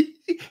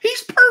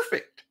 He's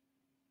perfect.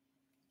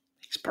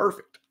 He's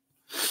perfect.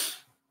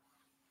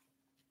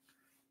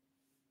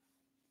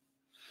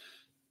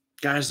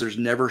 Guys, there's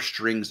never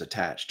strings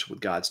attached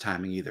with God's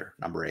timing either.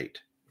 Number 8.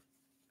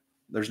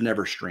 There's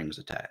never strings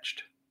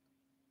attached.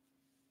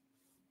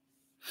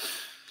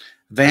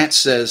 Vance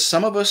says,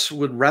 some of us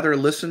would rather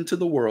listen to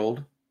the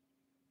world.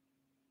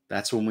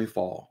 That's when we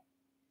fall.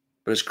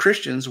 But as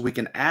Christians, we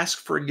can ask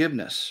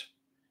forgiveness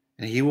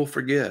and he will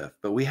forgive.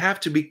 But we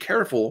have to be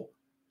careful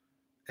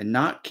and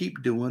not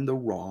keep doing the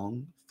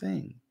wrong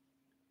thing.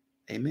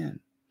 Amen.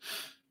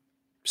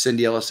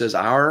 Cindy Ellis says,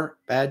 our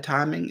bad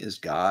timing is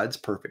God's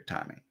perfect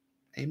timing.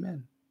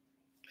 Amen.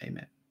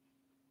 Amen.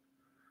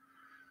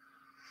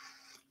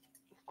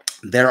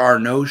 There are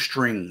no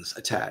strings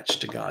attached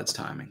to God's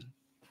timing.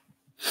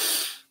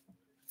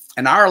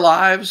 In our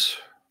lives,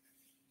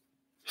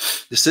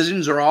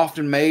 decisions are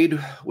often made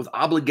with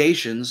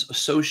obligations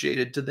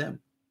associated to them.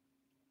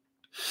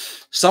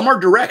 Some are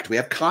direct. We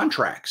have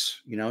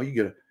contracts. You got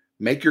to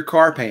make your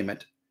car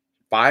payment,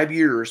 5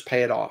 years,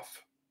 pay it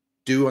off,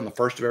 due on the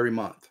first of every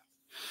month.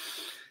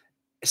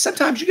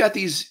 Sometimes you got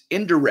these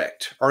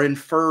indirect or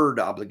inferred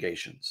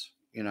obligations,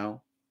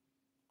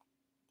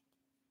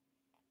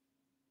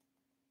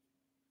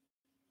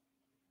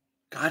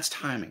 God's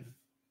timing,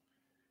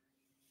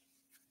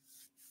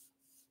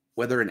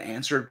 whether in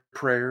answered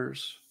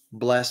prayers,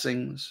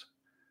 blessings,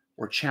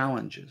 or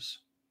challenges,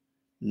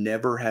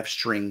 never have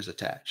strings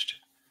attached.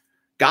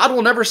 God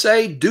will never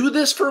say, do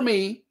this for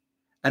me,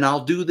 and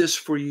I'll do this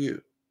for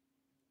you.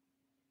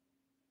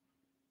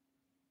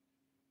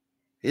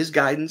 His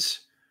guidance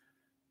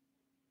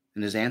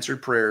and his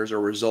answered prayers are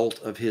a result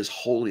of his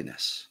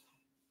holiness,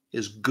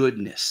 his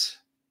goodness,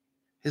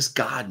 his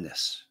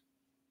godness.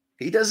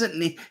 He doesn't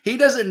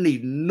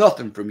need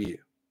nothing from you.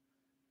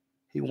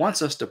 He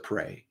wants us to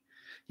pray.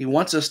 He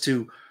wants us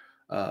to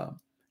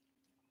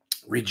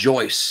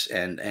rejoice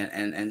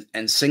and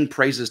sing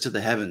praises to the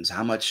heavens,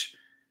 how much,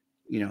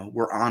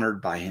 we're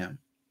honored by him.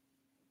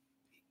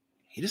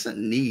 He doesn't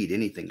need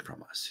anything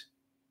from us.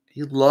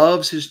 He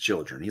loves his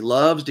children. He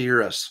loves to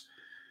hear us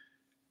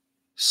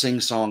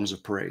sing songs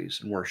of praise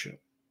and worship.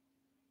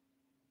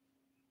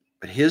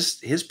 But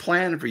his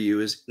plan for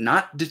you is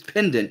not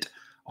dependent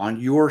on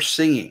your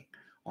singing,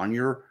 on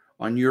your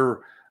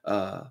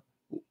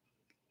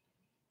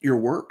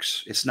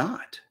works. It's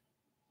not.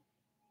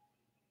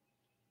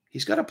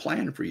 He's got a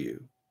plan for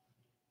you.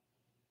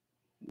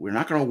 We're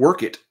not going to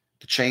work it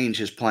to change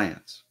his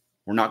plans.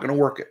 We're not going to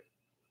work it.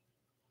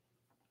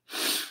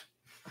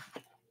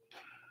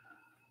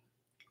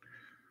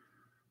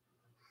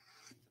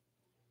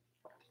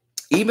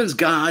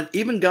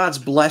 Even God's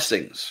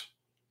blessings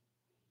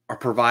are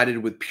provided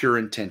with pure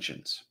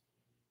intentions.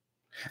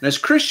 And as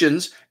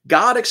Christians,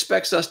 God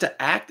expects us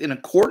to act in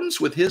accordance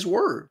with his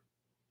word.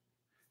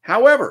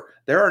 However,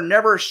 there are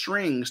never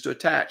strings to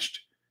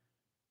attach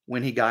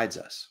when he guides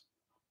us.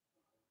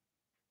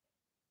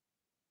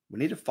 We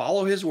need to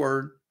follow his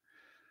word,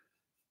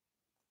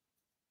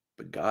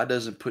 but God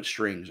doesn't put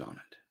strings on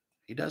it.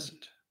 He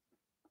doesn't.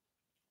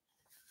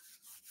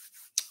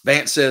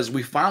 Vance says,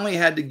 we finally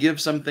had to give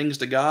some things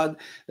to God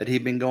that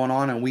he'd been going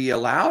on, and we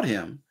allowed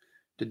him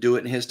to do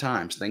it in his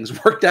times.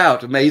 Things worked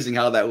out. Amazing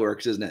how that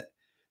works, isn't it?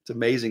 It's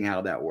amazing how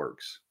that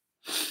works.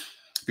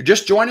 If you're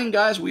just joining,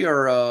 guys, we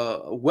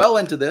are well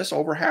into this,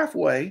 over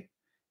halfway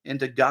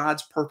into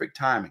God's perfect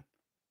timing.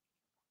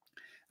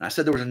 And I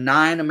said there was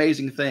 9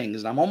 amazing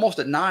things, and I'm almost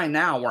at 9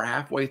 now. We're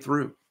halfway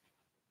through.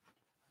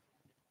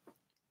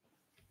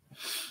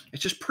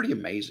 It's just pretty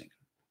amazing.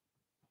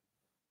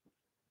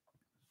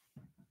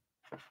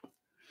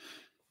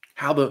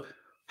 How there's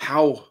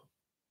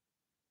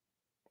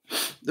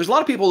a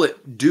lot of people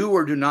that do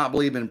or do not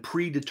believe in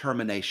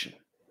predetermination,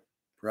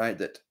 right?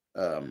 That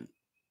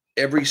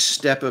every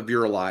step of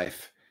your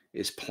life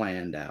is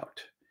planned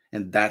out,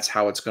 and that's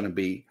how it's going to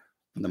be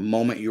from the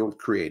moment you're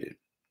created.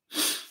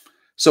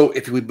 So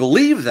if we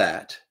believe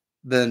that,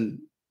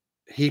 then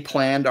he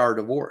planned our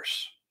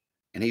divorce,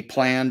 and he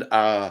planned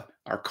our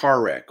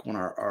car wreck,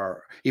 when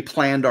he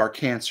planned our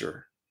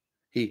cancer.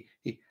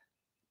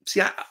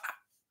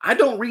 I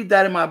don't read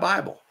that in my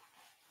Bible.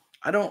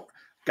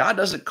 God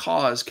doesn't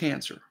cause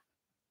cancer.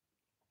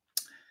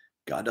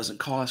 God doesn't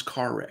cause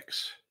car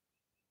wrecks.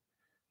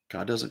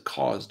 God doesn't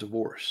cause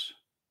divorce.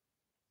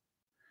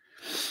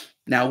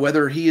 Now,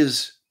 whether he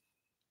is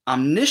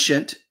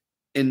omniscient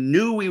and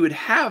knew we would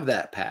have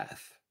that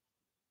path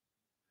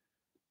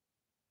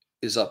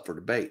is up for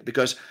debate,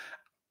 because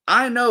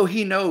I know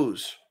he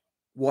knows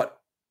what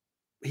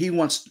he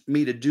wants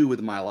me to do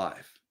with my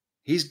life.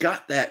 He's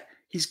got that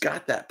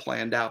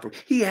planned out for me.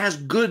 He has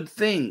good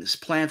things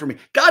planned for me.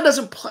 God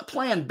doesn't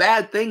plan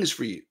bad things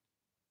for you.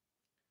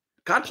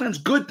 God plans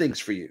good things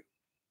for you.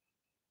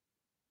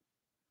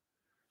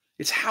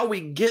 It's how we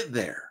get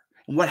there.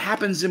 And what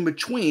happens in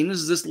between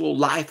is this little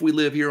life we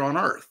live here on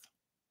earth.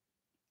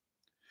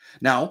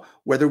 Now,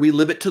 whether we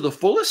live it to the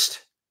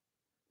fullest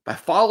by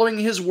following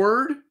his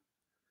word,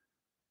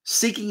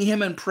 seeking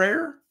him in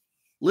prayer,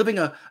 living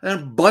an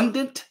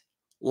abundant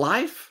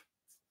life,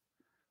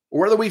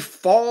 or whether we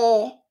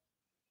fall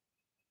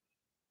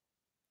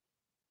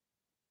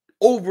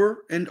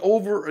over and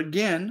over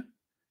again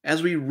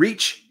as we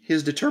reach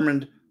his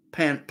determined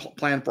plan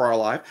for our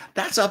life,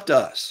 that's up to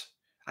us.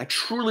 I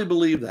truly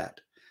believe that.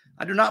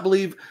 I do not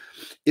believe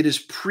it is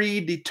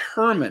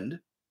predetermined,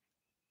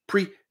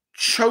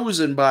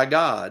 chosen by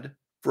God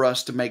for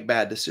us to make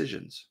bad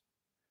decisions.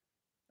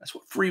 That's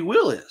what free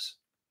will is.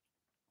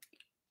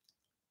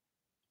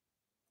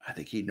 I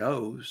think he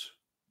knows.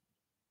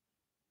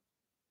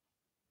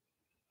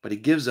 But he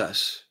gives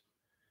us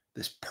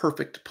this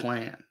perfect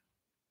plan.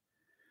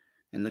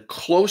 And the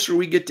closer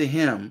we get to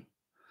him,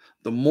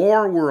 the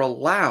more we're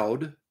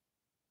allowed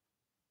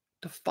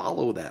to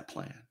follow that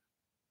plan.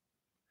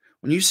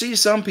 When you see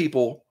some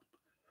people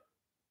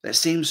that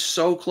seem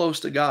so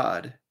close to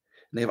God, and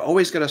they've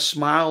always got a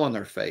smile on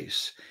their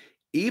face,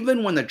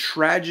 even when the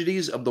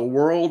tragedies of the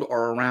world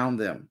are around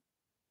them.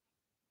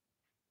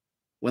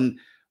 When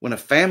a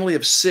family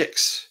of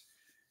 6,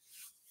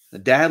 the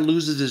dad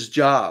loses his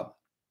job,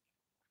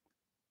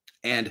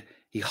 and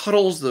he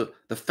huddles the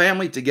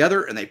family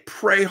together and they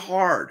pray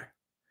hard.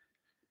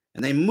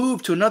 And they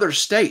move to another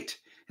state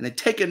and they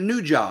take a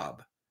new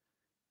job.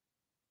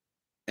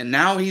 And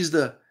now he's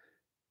the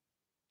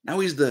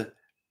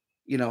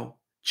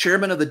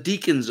chairman of the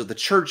deacons of the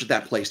church at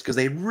that place because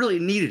they really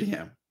needed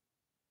him.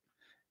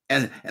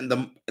 And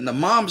the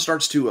mom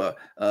starts to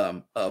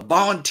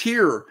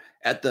volunteer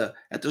at the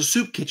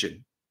soup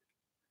kitchen.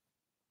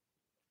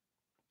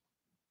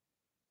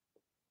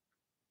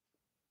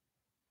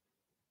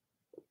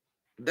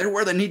 They're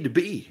where they need to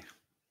be.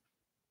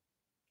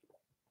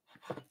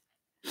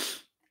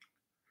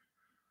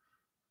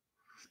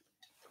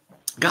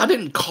 God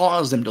didn't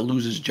cause them to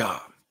lose his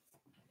job,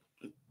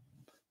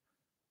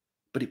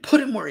 but he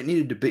put him where he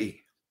needed to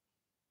be.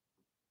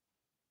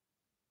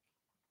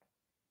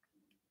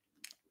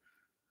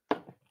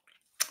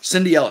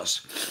 Cindy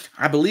Ellis,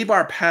 I believe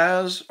our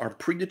paths are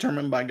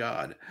predetermined by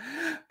God,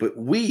 but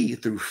we,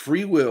 through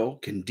free will,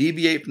 can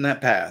deviate from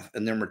that path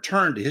and then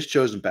return to his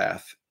chosen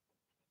path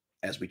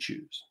as we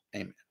choose.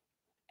 Amen.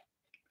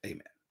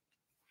 Amen.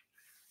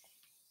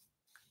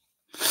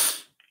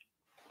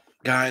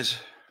 Guys,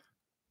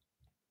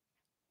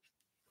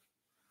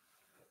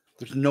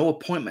 there's no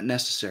appointment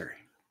necessary.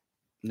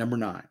 Number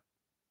 9.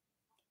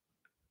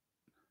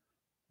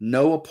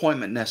 No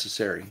appointment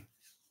necessary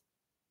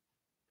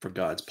for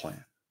God's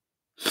plan.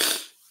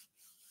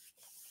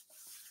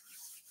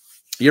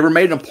 You ever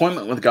made an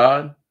appointment with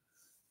God?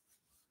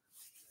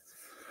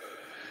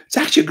 It's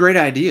actually a great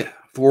idea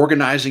for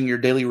organizing your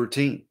daily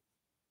routine.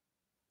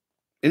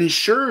 It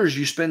ensures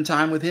you spend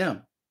time with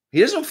him.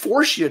 He doesn't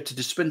force you to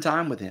just spend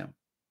time with him.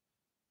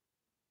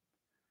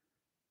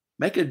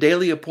 Make a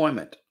daily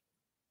appointment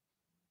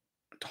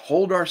to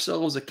hold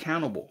ourselves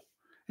accountable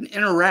and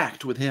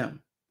interact with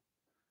him.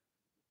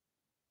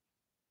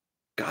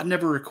 God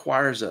never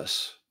requires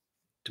us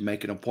to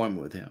make an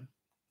appointment with him.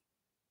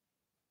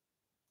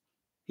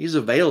 He's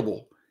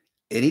available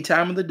any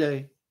time of the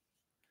day,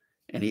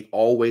 and he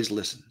always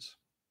listens.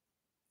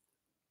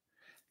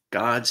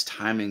 God's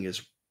timing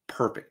is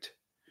perfect.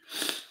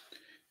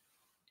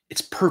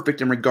 It's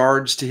perfect in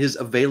regards to his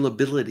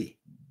availability.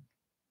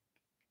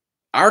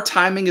 Our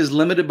timing is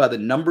limited by the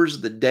numbers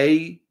of the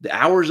day, the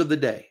hours of the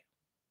day.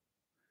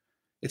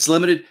 It's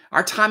limited.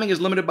 Our timing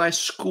is limited by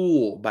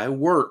school, by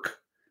work,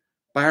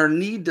 by our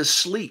need to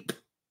sleep.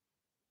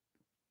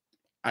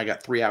 I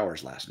got 3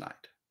 hours last night.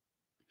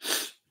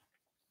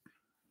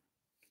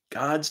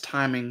 God's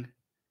timing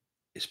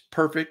is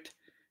perfect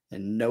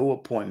and no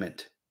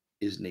appointment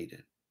is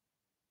needed.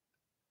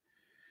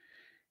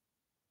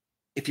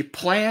 If you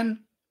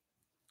plan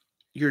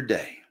your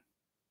day,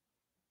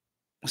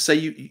 say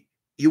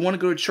you want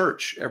to go to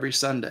church every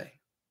Sunday.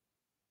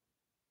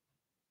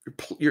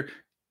 You're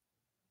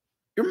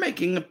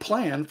making a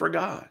plan for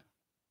God.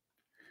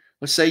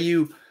 Let's say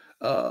you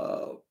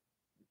want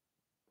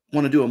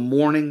to do a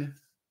morning,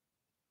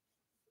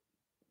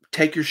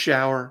 take your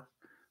shower,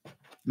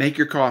 make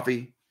your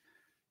coffee,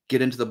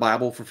 get into the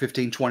Bible for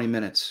 15, 20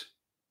 minutes,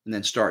 and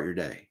then start your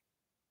day.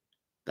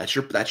 That's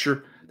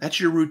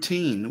your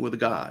routine with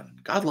God.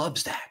 God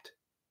loves that.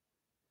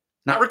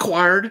 Not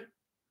required,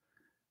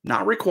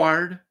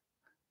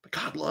 but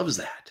God loves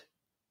that.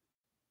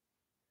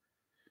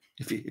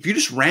 If you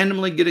just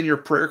randomly get in your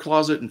prayer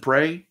closet and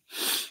pray,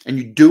 and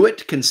you do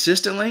it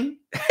consistently,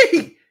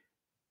 hey,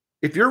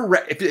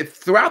 if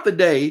throughout the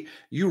day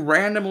you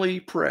randomly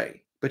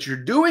pray, but you're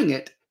doing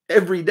it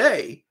every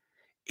day,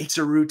 it's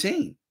a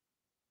routine.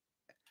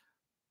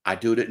 I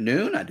do it at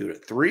noon. I do it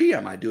at 3. I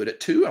might do it at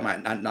 2. I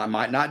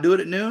might not do it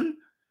at noon.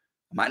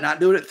 I might not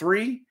do it at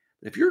 3.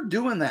 But if you're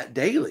doing that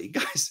daily,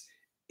 guys,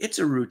 it's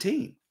a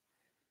routine.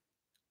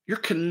 You're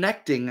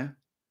connecting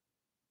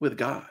with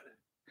God.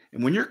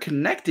 And when you're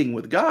connecting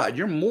with God,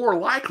 you're more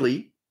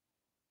likely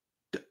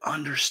to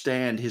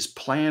understand his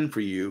plan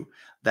for you,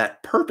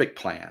 that perfect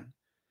plan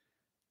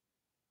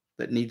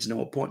that needs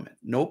no appointment.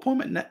 No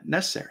appointment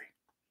necessary.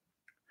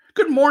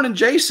 Good morning,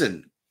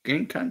 Jason.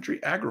 Game Country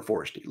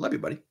Agroforestry. Love you,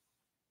 buddy.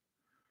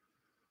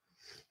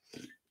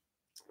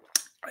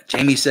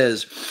 Jamie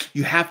says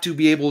you have to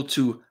be able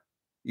to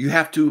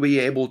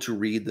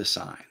read the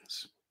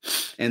signs.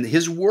 And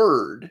his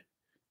word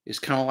is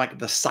kind of like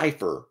the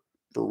cipher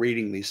for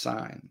reading these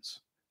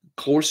signs. The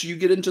closer you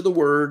get into the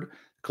word,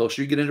 the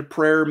closer you get into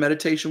prayer,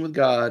 meditation with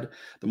God,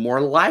 the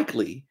more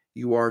likely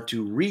you are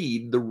to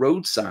read the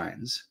road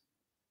signs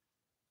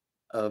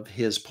of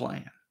his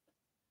plan.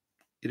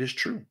 It is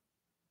true.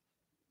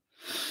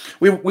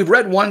 We've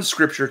read one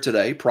scripture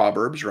today,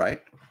 Proverbs,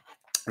 right?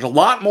 There's a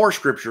lot more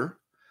scripture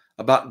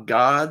about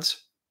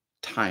God's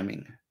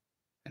timing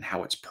and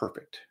how it's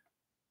perfect.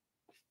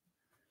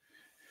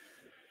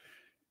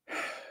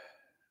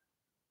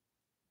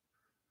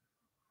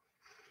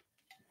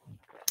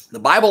 The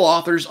Bible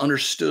authors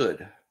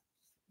understood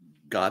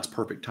God's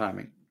perfect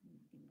timing.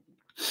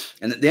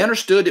 And they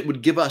understood it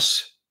would give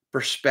us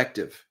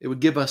perspective. It would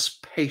give us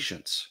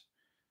patience.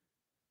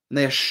 And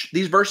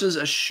these verses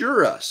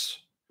assure us,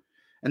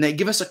 and they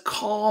give us a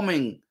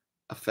calming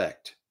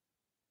effect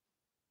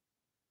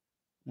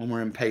when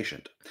we're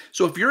impatient.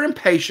 So if you're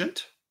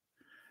impatient,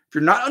 if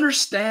you're not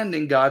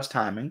understanding God's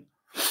timing,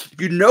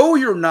 if you know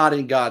you're not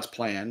in God's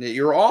plan, that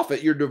you're off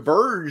it, you're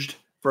diverged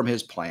from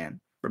his plan,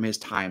 from his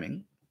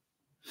timing,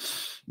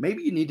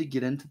 maybe you need to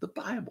get into the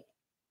Bible.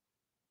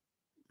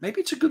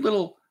 Maybe it's a good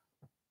little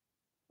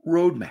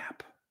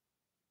roadmap.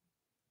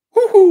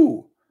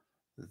 Woohoo!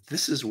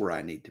 This is where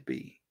I need to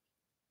be.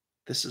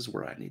 This is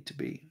where I need to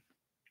be.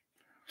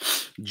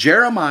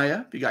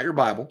 Jeremiah, if you got your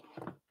Bible,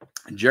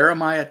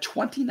 Jeremiah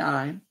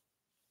 29.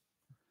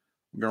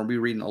 We're going to be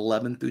reading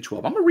 11 through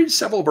 12. I'm going to read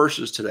several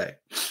verses today.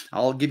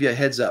 I'll give you a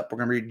heads up. We're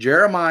going to read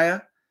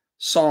Jeremiah,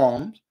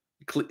 Psalms,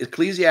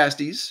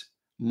 Ecclesiastes,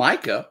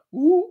 Micah,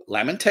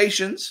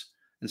 Lamentations,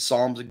 and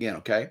Psalms again,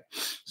 okay?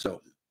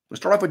 So we'll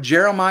start off with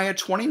Jeremiah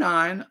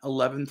 29,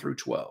 11 through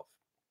 12.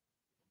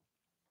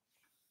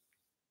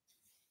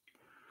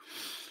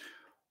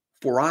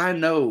 For I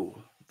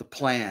know the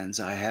plans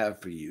I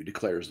have for you,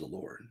 declares the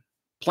Lord.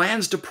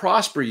 Plans to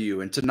prosper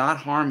you and to not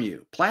harm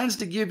you. Plans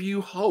to give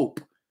you hope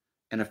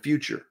and a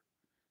future.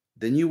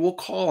 Then you will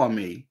call on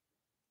me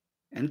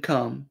and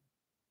come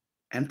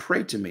and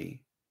pray to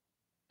me,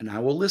 and I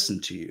will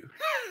listen to you.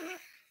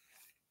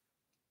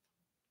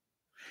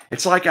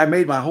 It's like I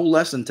made my whole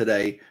lesson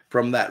today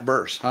from that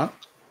verse, huh?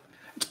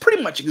 It's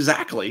pretty much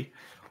exactly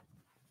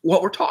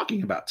what we're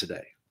talking about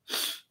today.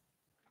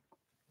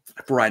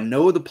 For I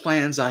know the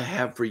plans I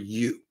have for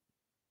you.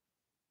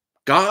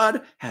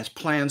 God has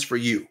plans for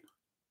you.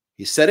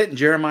 He said it in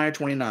Jeremiah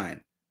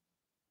 29.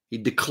 He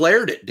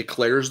declared it,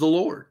 declares the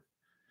Lord.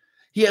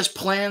 He has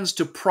plans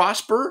to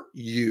prosper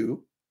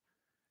you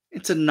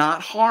and to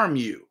not harm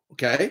you,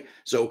 okay?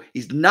 So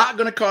he's not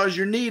going to cause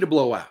your knee to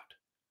blow out.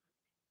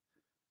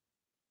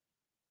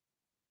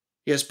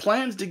 He has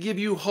plans to give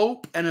you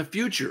hope and a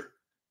future.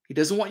 He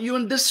doesn't want you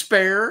in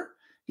despair.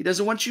 He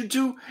doesn't want you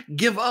to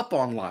give up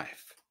on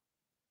life.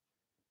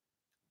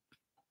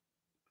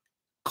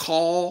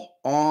 Call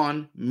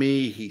on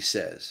me, he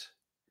says.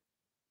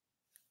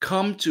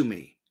 Come to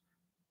me.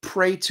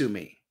 Pray to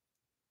me.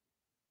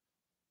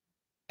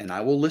 And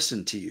I will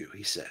listen to you,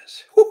 he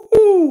says.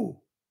 Woo-hoo!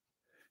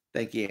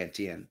 Thank you,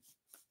 Auntie Ann.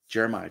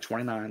 Jeremiah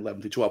 29,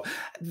 11 through 12.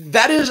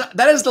 That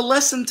is the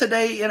lesson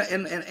today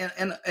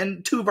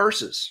in 2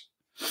 verses.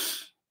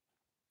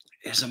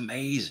 It's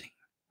amazing.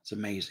 It's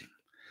amazing.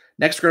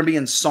 Next, we're going to be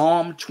in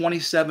Psalm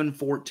 27,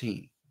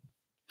 14.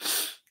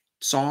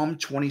 Psalm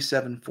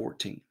 27,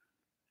 14.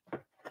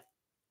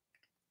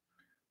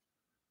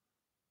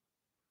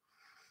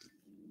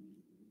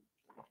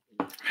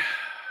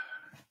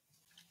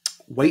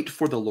 Wait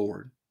for the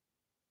Lord.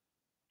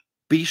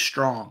 Be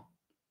strong.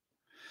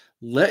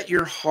 Let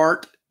your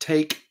heart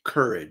take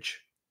courage.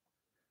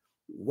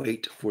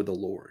 Wait for the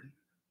Lord.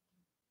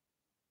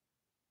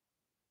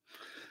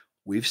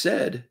 We've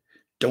said,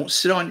 don't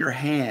sit on your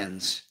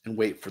hands and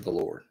wait for the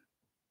Lord.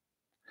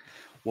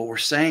 What we're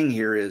saying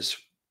here is,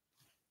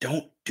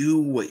 don't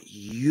do what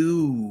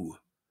you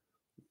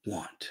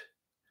want.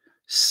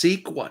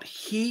 Seek what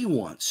he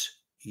wants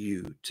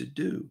you to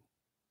do.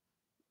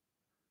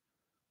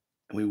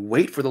 And we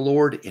wait for the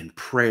Lord in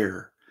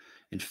prayer,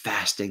 in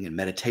fasting and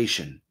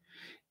meditation,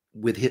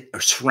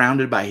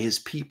 surrounded by his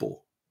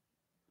people,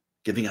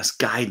 giving us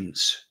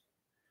guidance.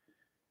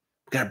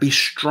 We've got to be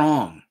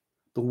strong.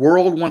 The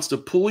world wants to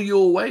pull you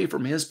away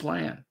from his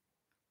plan,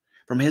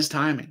 from his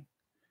timing.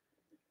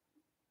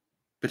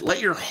 But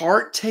let your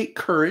heart take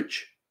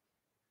courage.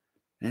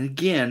 And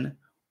again,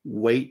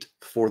 wait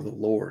for the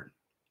Lord.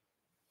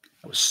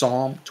 That was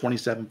Psalm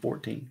 27,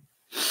 14.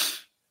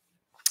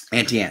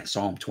 Auntie Ann,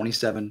 Psalm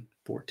 27,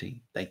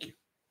 14. Thank you.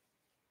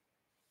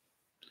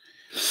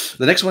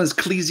 The next one is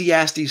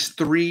Ecclesiastes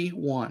 3,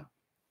 1.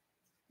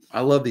 I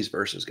love these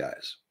verses,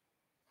 guys.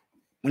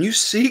 When you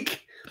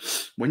seek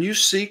When you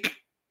seek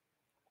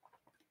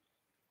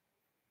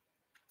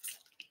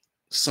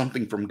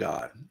something from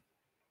God,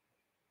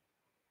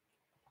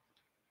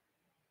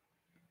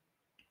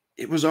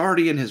 it was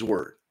already in his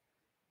word,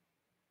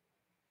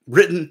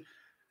 written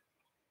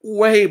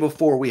way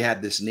before we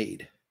had this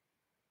need.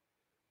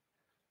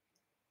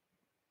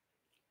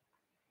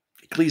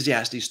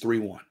 Ecclesiastes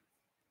 3:1.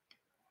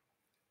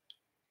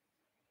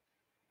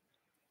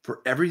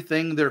 For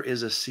everything there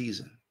is a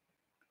season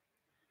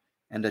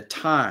and a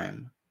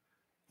time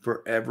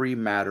for every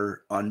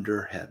matter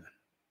under heaven.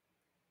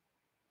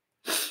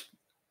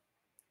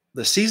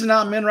 The season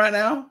I'm in right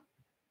now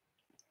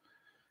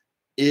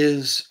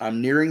is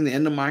I'm nearing the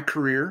end of my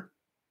career.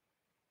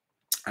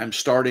 I'm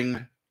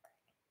starting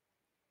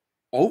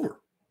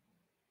over,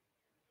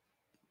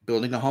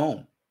 building a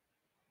home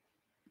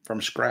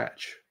from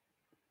scratch.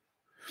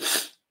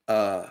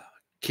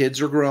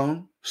 Kids are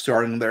grown,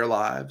 starting their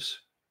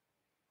lives.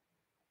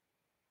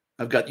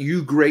 I've got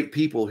you great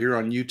people here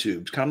on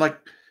YouTube. It's kind of like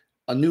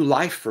a new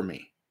life for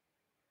me.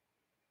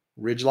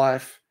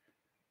 RidgeLife,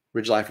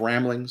 RidgeLife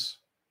Ramblings,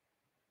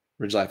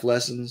 RidgeLife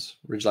Lessons,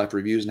 RidgeLife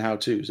Reviews and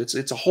HowTos.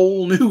 It's a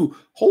whole new.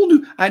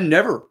 I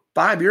never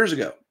 5 years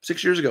ago,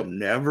 6 years ago,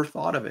 never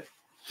thought of it.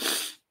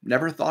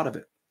 Never thought of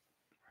it.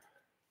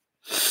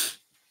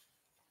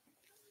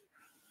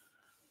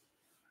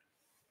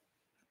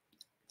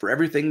 For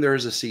everything there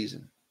is a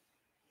season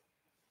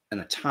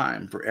and a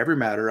time for every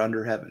matter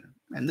under heaven.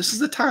 And this is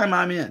the time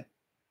I'm in.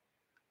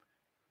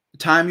 The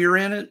time you're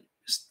in it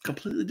is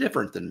completely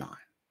different than mine.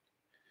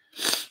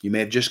 You may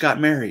have just got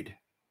married,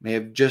 may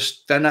have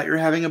just found out you're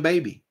having a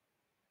baby,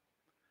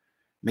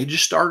 may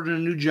just started a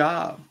new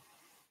job.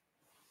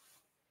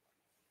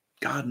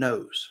 God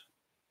knows.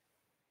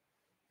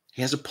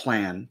 He has a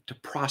plan to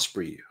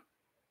prosper you.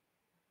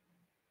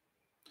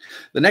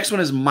 The next one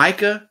is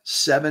Micah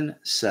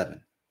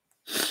 7:7.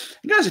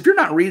 Guys, if you're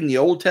not reading the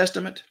Old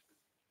Testament,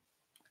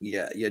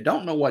 you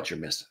don't know what you're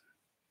missing.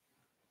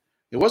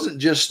 It wasn't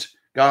just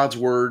God's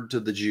word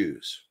to the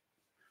Jews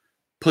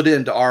put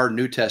into our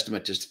New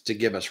Testament just to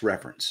give us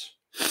reference.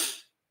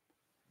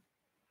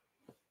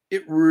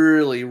 It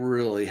really,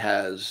 really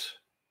has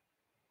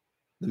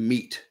the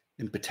meat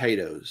and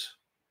potatoes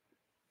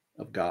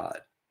of God.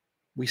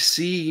 We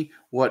see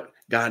what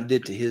God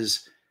did to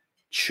his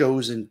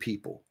chosen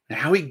people and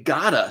how he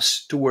got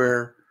us to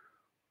where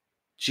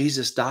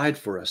Jesus died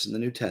for us in the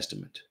New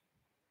Testament.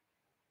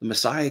 The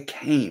Messiah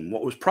came.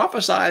 What was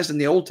prophesied in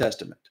the Old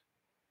Testament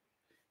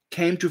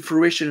came to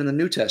fruition in the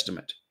New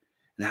Testament.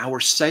 Now we're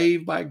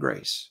saved by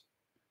grace.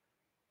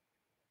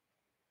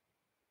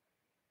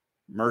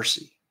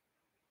 Mercy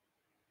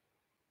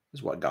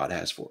is what God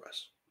has for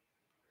us.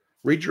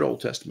 Read your Old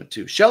Testament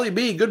too. Shelly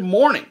B., good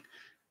morning.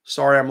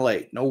 Sorry I'm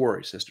late. No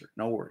worries, sister.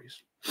 No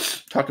worries.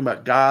 Talking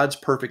about God's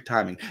perfect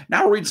timing.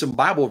 Now we're reading some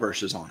Bible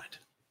verses on it.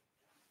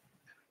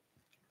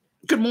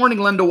 Good morning,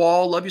 Linda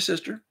Wall. Love you,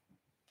 sister.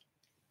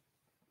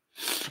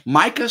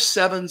 Micah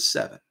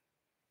 7:7.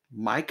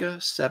 Micah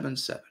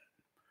 7:7.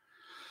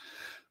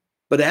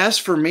 But as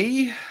for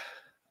me,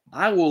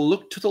 I will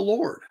look to the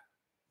Lord.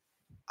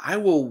 I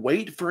will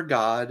wait for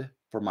God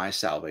for my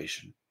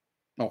salvation.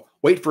 No,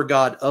 wait for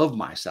God of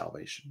my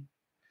salvation.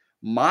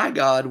 My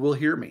God will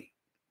hear me.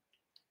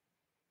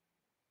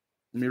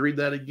 Let me read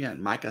that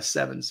again. Micah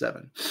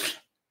 7:7.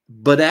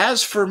 But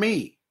as for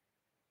me,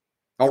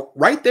 oh,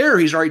 right there,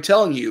 he's already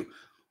telling you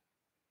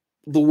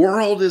the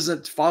world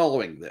isn't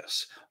following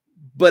this.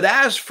 But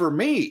as for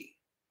me,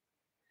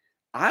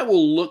 I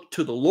will look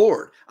to the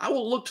Lord. I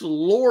will look to the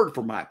Lord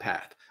for my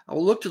path. I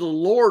will look to the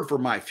Lord for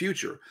my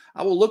future.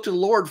 I will look to the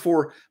Lord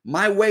for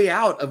my way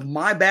out of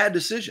my bad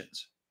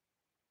decisions.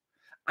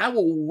 I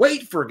will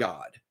wait for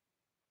God,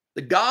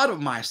 the God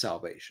of my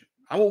salvation.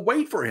 I will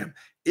wait for him.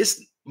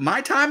 It's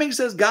my timing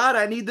says, God,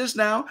 I need this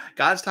now.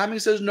 God's timing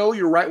says, no,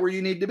 you're right where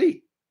you need to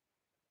be.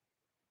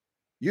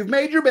 You've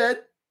made your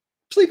bed,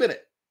 sleep in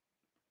it.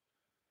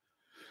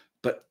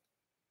 But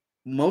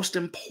most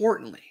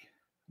importantly,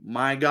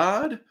 my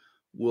God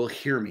will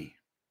hear me.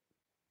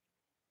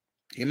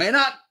 He may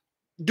not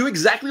do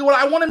exactly what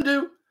I want him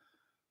to,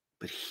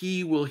 but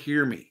he will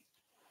hear me.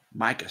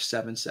 Micah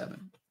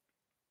 7:7.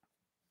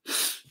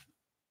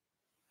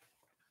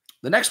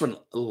 The next one,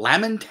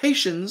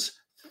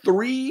 Lamentations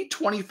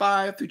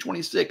 3:25 through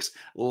 26.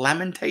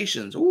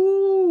 Lamentations.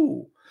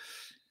 Ooh,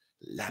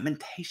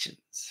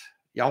 Lamentations.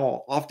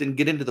 Y'all often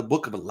get into the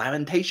book of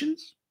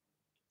Lamentations?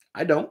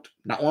 I don't.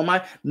 Not one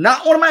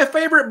of my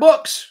favorite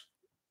books.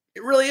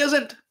 It really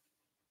isn't.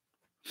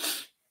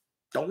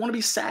 Don't want to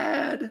be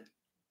sad,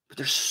 but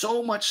there's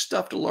so much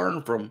stuff to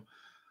learn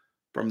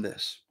from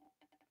this.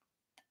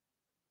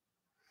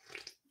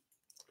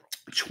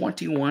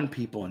 21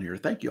 people in here.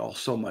 Thank you all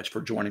so much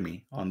for joining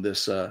me on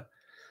this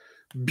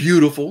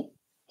beautiful,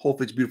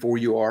 hopefully it's beautiful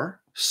where you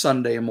are,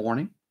 Sunday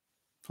morning.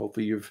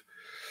 Hopefully you've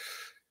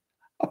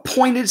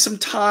appointed some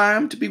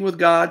time to be with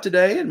God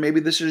today, and maybe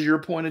this is your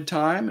appointed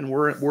time, and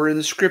we're in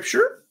the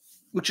scripture,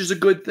 which is a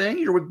good thing.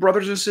 You're with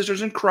brothers and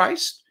sisters in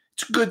Christ.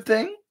 It's a good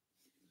thing.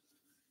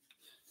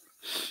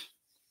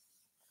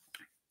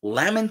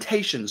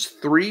 Lamentations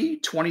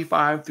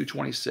 3:25 through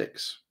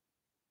 26.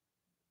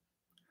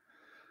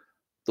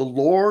 The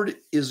Lord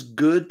is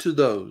good to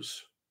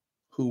those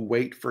who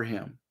wait for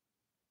him,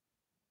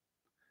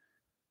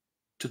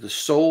 to the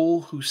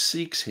soul who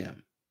seeks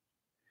him.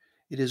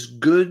 It is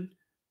good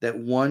that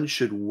one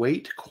should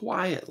wait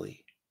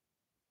quietly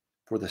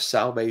for the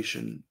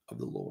salvation of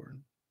the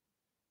Lord.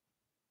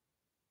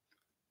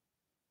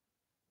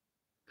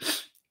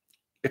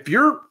 If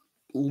you're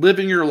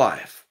living your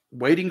life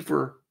waiting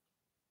for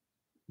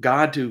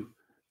God to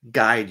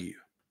guide you,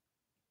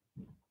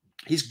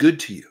 he's good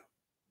to you.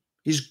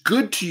 He's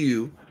good to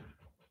you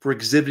for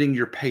exhibiting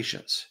your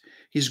patience.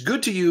 He's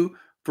good to you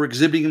for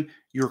exhibiting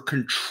your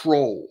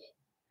control,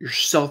 your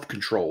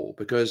self-control,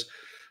 because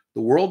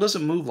the world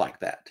doesn't move like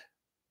that.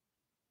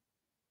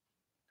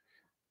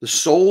 The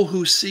soul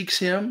who seeks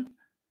him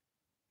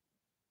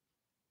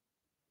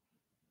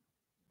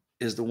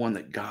is the one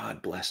that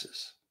God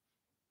blesses.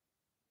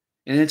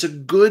 And it's a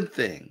good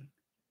thing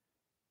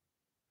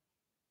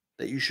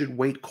that you should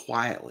wait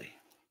quietly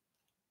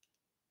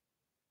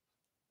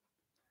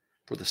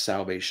for the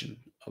salvation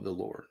of the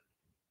Lord.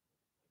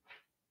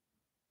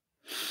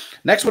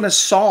 Next one is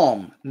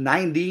Psalm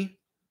 90,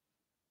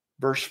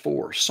 verse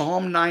 4.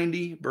 Psalm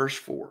 90, verse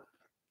 4.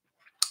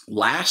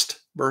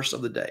 Last verse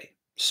of the day.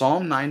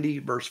 Psalm 90,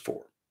 verse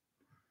 4.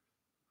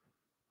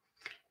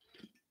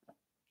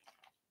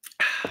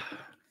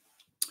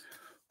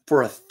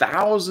 For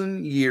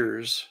 1,000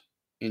 years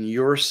in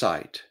your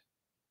sight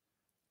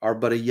are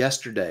but a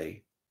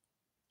yesterday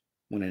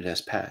when it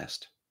has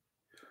passed,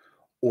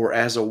 or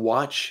as a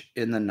watch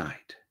in the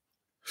night.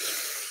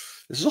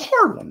 This is a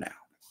hard one now.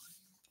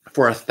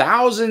 For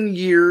 1,000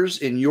 years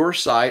in your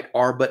sight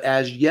are but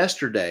as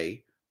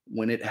yesterday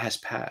when it has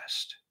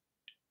passed,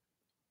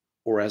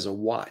 or as a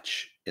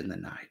watch in the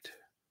night.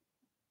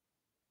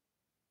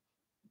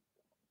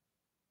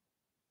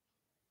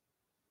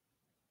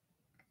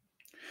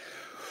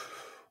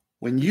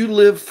 When you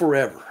live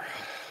forever,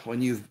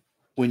 when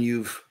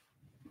you've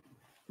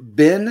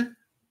been,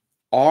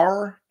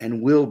 are,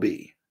 and will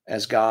be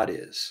as God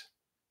is,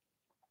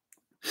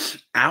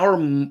 our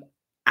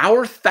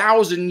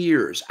 1,000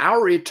 years,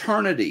 our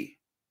eternity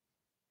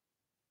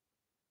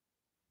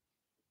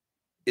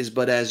is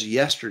but as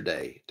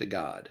yesterday to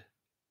God.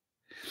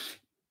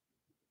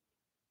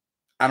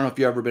 I don't know if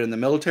you've ever been in the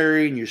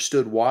military and you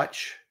stood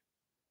watch.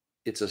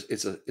 It's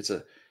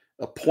a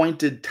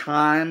appointed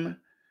time.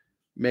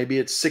 Maybe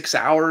it's 6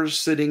 hours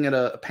sitting at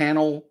a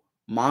panel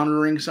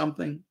monitoring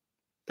something.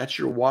 That's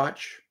your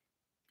watch.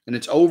 And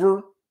it's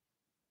over.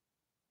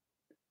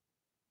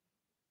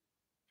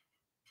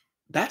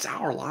 That's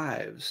our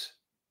lives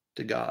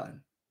to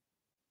God.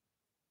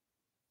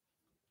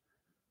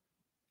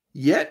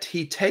 Yet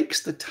he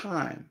takes the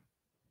time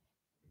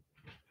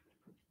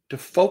to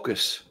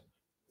focus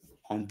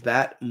on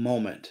that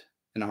moment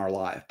in our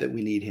life that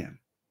we need him.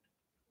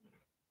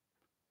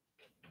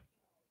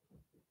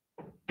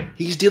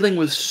 He's dealing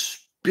with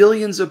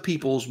billions of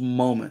people's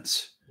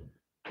moments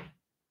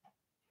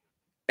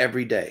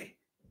every day,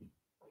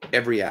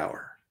 every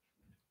hour,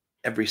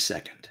 every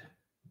second.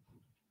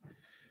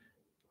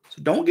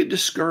 So don't get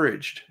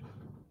discouraged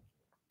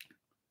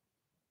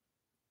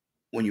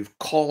when you've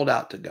called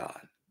out to God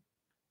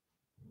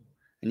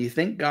and you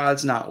think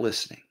God's not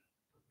listening.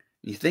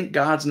 You think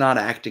God's not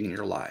acting in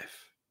your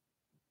life.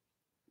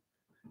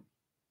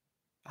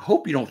 I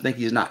hope you don't think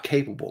he's not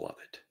capable of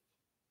it.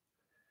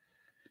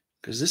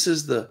 Because this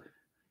is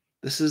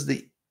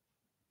the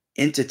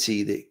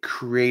entity that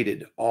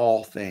created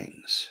all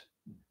things,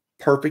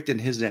 perfect in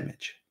his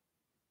image,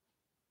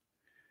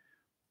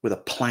 with a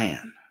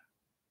plan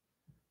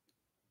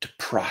to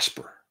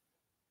prosper,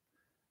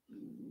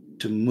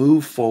 to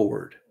move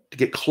forward, to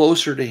get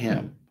closer to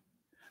him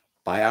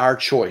by our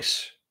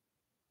choice.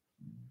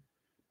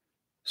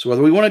 So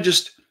whether we want to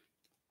just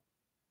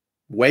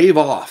wave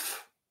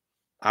off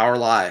our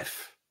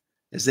life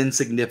as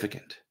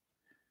insignificant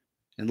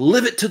and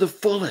live it to the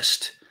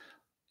fullest,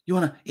 you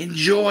want to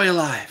enjoy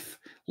life,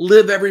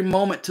 live every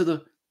moment to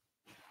the...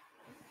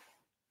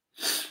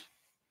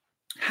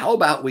 How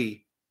about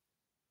we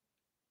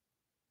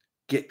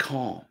get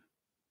calm,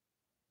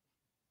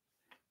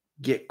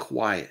 get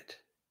quiet,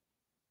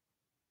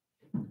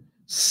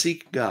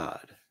 seek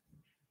God,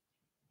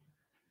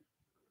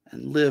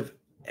 and live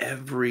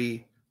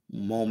every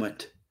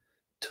moment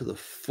to the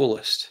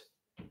fullest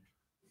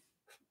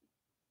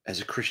as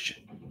a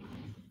Christian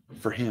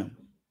for him,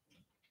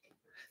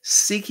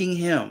 seeking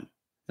him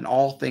in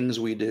all things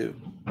we do,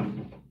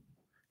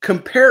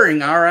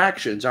 comparing our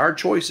actions, our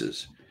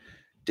choices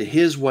to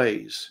his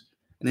ways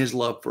and his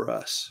love for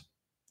us.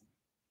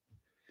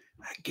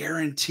 I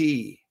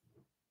guarantee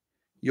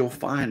you'll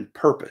find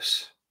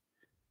purpose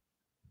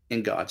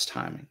in God's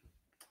timing.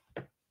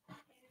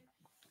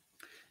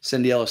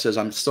 Cindy Ellis says,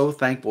 I'm so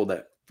thankful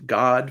that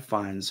God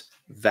finds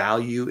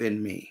value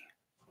in me.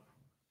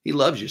 He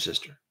loves you,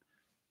 sister.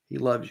 He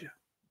loves you.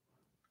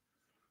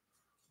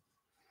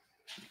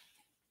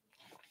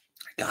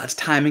 God's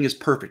timing is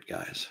perfect,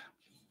 guys.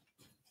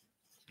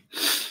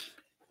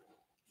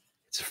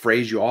 It's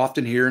phrase you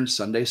often hear in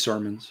Sunday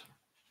sermons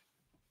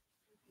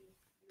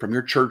from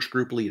your church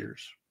group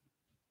leaders.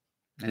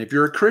 And if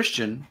you're a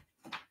Christian,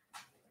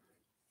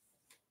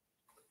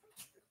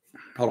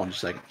 hold on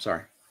just a second.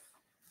 Sorry.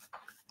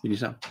 You need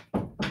something?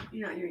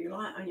 You're not here. You're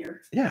live on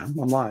your. Yeah, I'm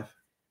live.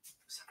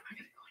 So I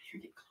gotta go in here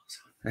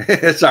and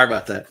get close. Sorry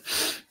about that.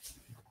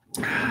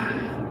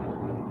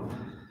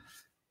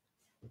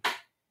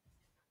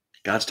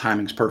 God's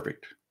timing's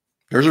perfect.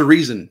 There's a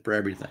reason for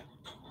everything.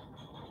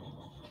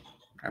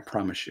 I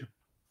promise you.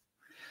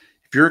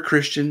 If you're a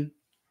Christian,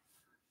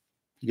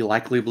 you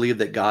likely believe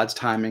that God's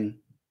timing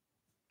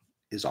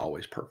is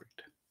always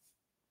perfect.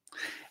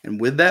 And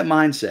with that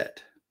mindset,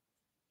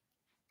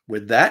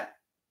 with that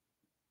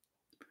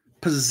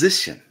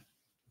position,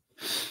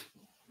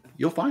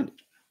 you'll find it.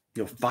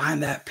 You'll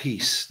find that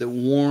peace that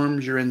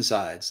warms your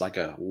insides like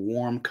a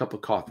warm cup of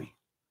coffee,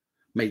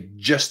 made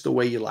just the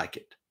way you like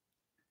it.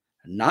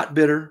 Not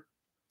bitter,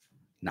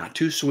 not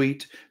too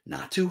sweet,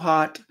 not too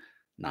hot,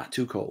 not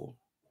too cold.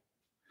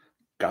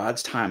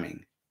 God's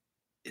timing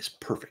is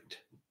perfect.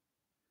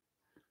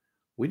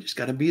 We just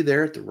got to be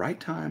there at the right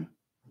time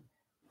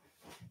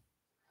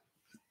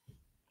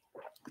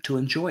to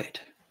enjoy it.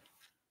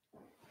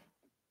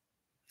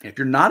 If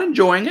you're not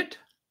enjoying it,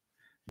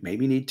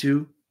 maybe you need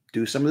to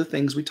do some of the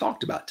things we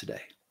talked about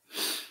today.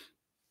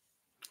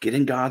 Get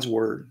in God's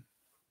word.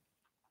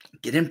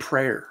 Get in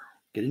prayer.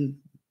 Get in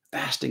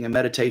fasting and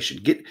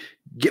meditation.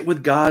 Get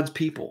with God's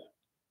people.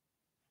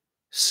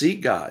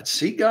 Seek God.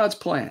 Seek God's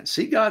plan.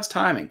 Seek God's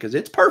timing because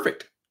it's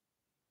perfect.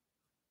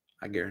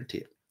 I guarantee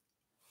it.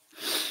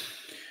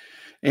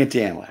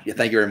 Auntie Ann, yeah,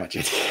 thank you very much,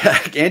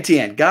 Auntie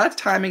Ann. God's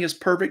timing is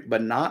perfect,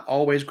 but not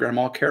always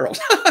Grandma Carol's.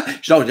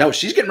 No,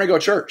 she's getting ready to go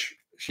to church.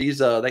 She's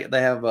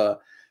they have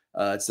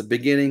it's the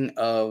beginning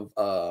of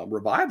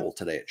revival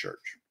today at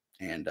church,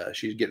 and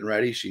she's getting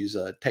ready. She's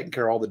taking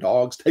care of all the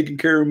dogs, taking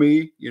care of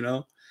me,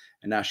 and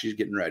now she's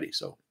getting ready.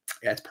 So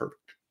yeah, it's perfect.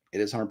 It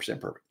is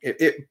 100% perfect.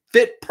 It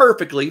fit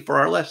perfectly for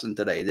our lesson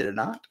today, did it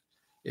not?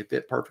 It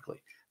fit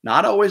perfectly.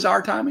 Not always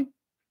our timing,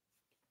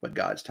 but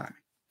God's timing.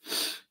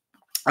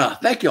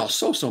 Thank you all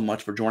so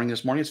much for joining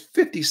this morning. It's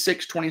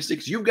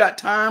 56:26. You've got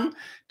time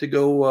to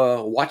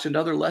go watch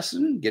another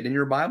lesson, get in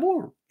your Bible,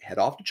 or head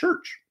off to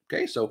church.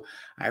 Okay, so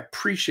I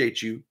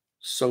appreciate you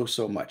so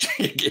much.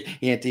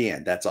 Auntie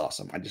Ann, that's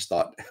awesome. I just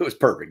thought it was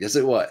perfect. Yes,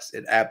 it was.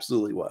 It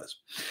absolutely was.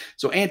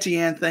 So Auntie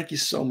Ann, thank you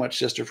so much,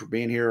 sister, for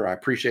being here. I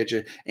appreciate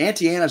you.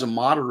 Auntie Ann is a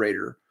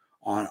moderator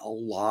on a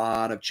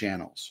lot of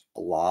channels,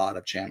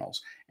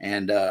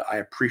 and I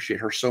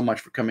appreciate her so much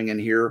for coming in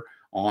here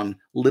on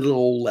little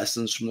old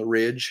lessons from the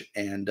Ridge.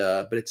 And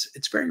but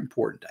it's very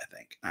important, I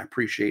think. I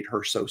appreciate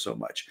her so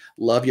much.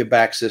 Love you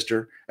back,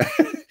 sister.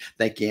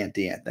 Thank you,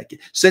 Auntie Ann. Thank you.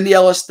 Cindy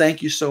Ellis,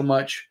 thank you so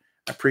much.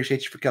 I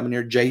appreciate you for coming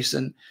here.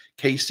 Jason,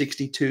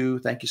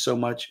 K62, thank you so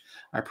much.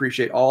 I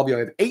appreciate all of you. I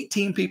have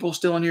 18 people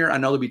still in here. I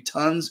know there'll be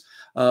tons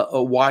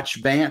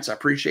watch Vance. I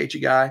appreciate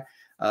you, guy.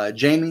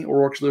 Jamie,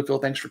 O'Rourke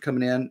Littlefield, thanks for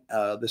coming in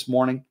this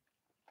morning.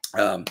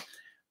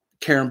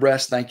 Karen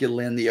Brest, thank you.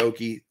 Lynn the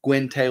Okie.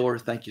 Gwen Taylor,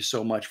 thank you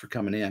so much for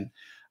coming in.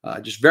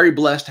 Just very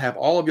blessed to have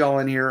all of y'all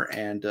in here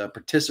and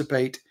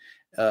participate.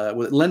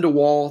 With Linda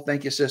Wall,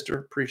 thank you, sister.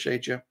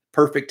 Appreciate you.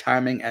 Perfect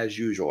timing as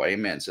usual.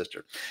 Amen,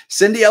 sister.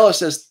 Cindy Ellis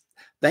says,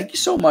 thank you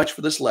so much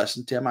for this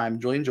lesson, Tim. I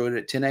really enjoyed it.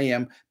 At 10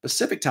 a.m.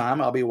 Pacific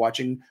time, I'll be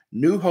watching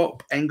New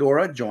Hope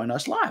Angora join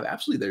us live.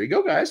 Absolutely. There you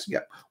go, guys. You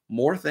got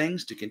more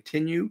things to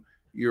continue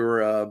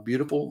your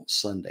beautiful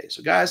Sunday.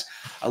 So, guys,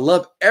 I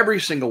love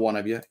every single one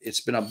of you. It's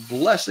been a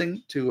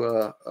blessing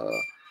to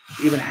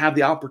even have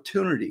the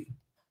opportunity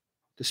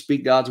to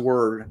speak God's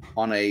word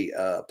on a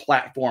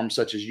platform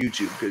such as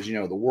YouTube, because,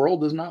 the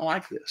world does not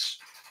like this.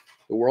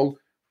 The world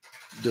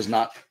does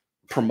not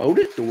promote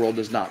it. The world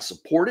does not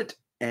support it.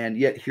 And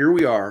yet here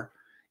we are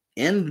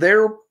in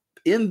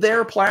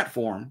their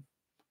platform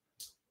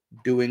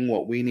doing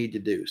what we need to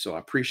do. So I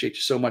appreciate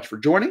you so much for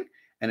joining.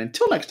 And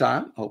until next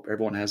time, I hope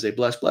everyone has a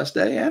blessed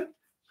day, and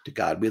to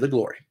God be the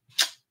glory.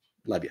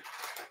 Love you.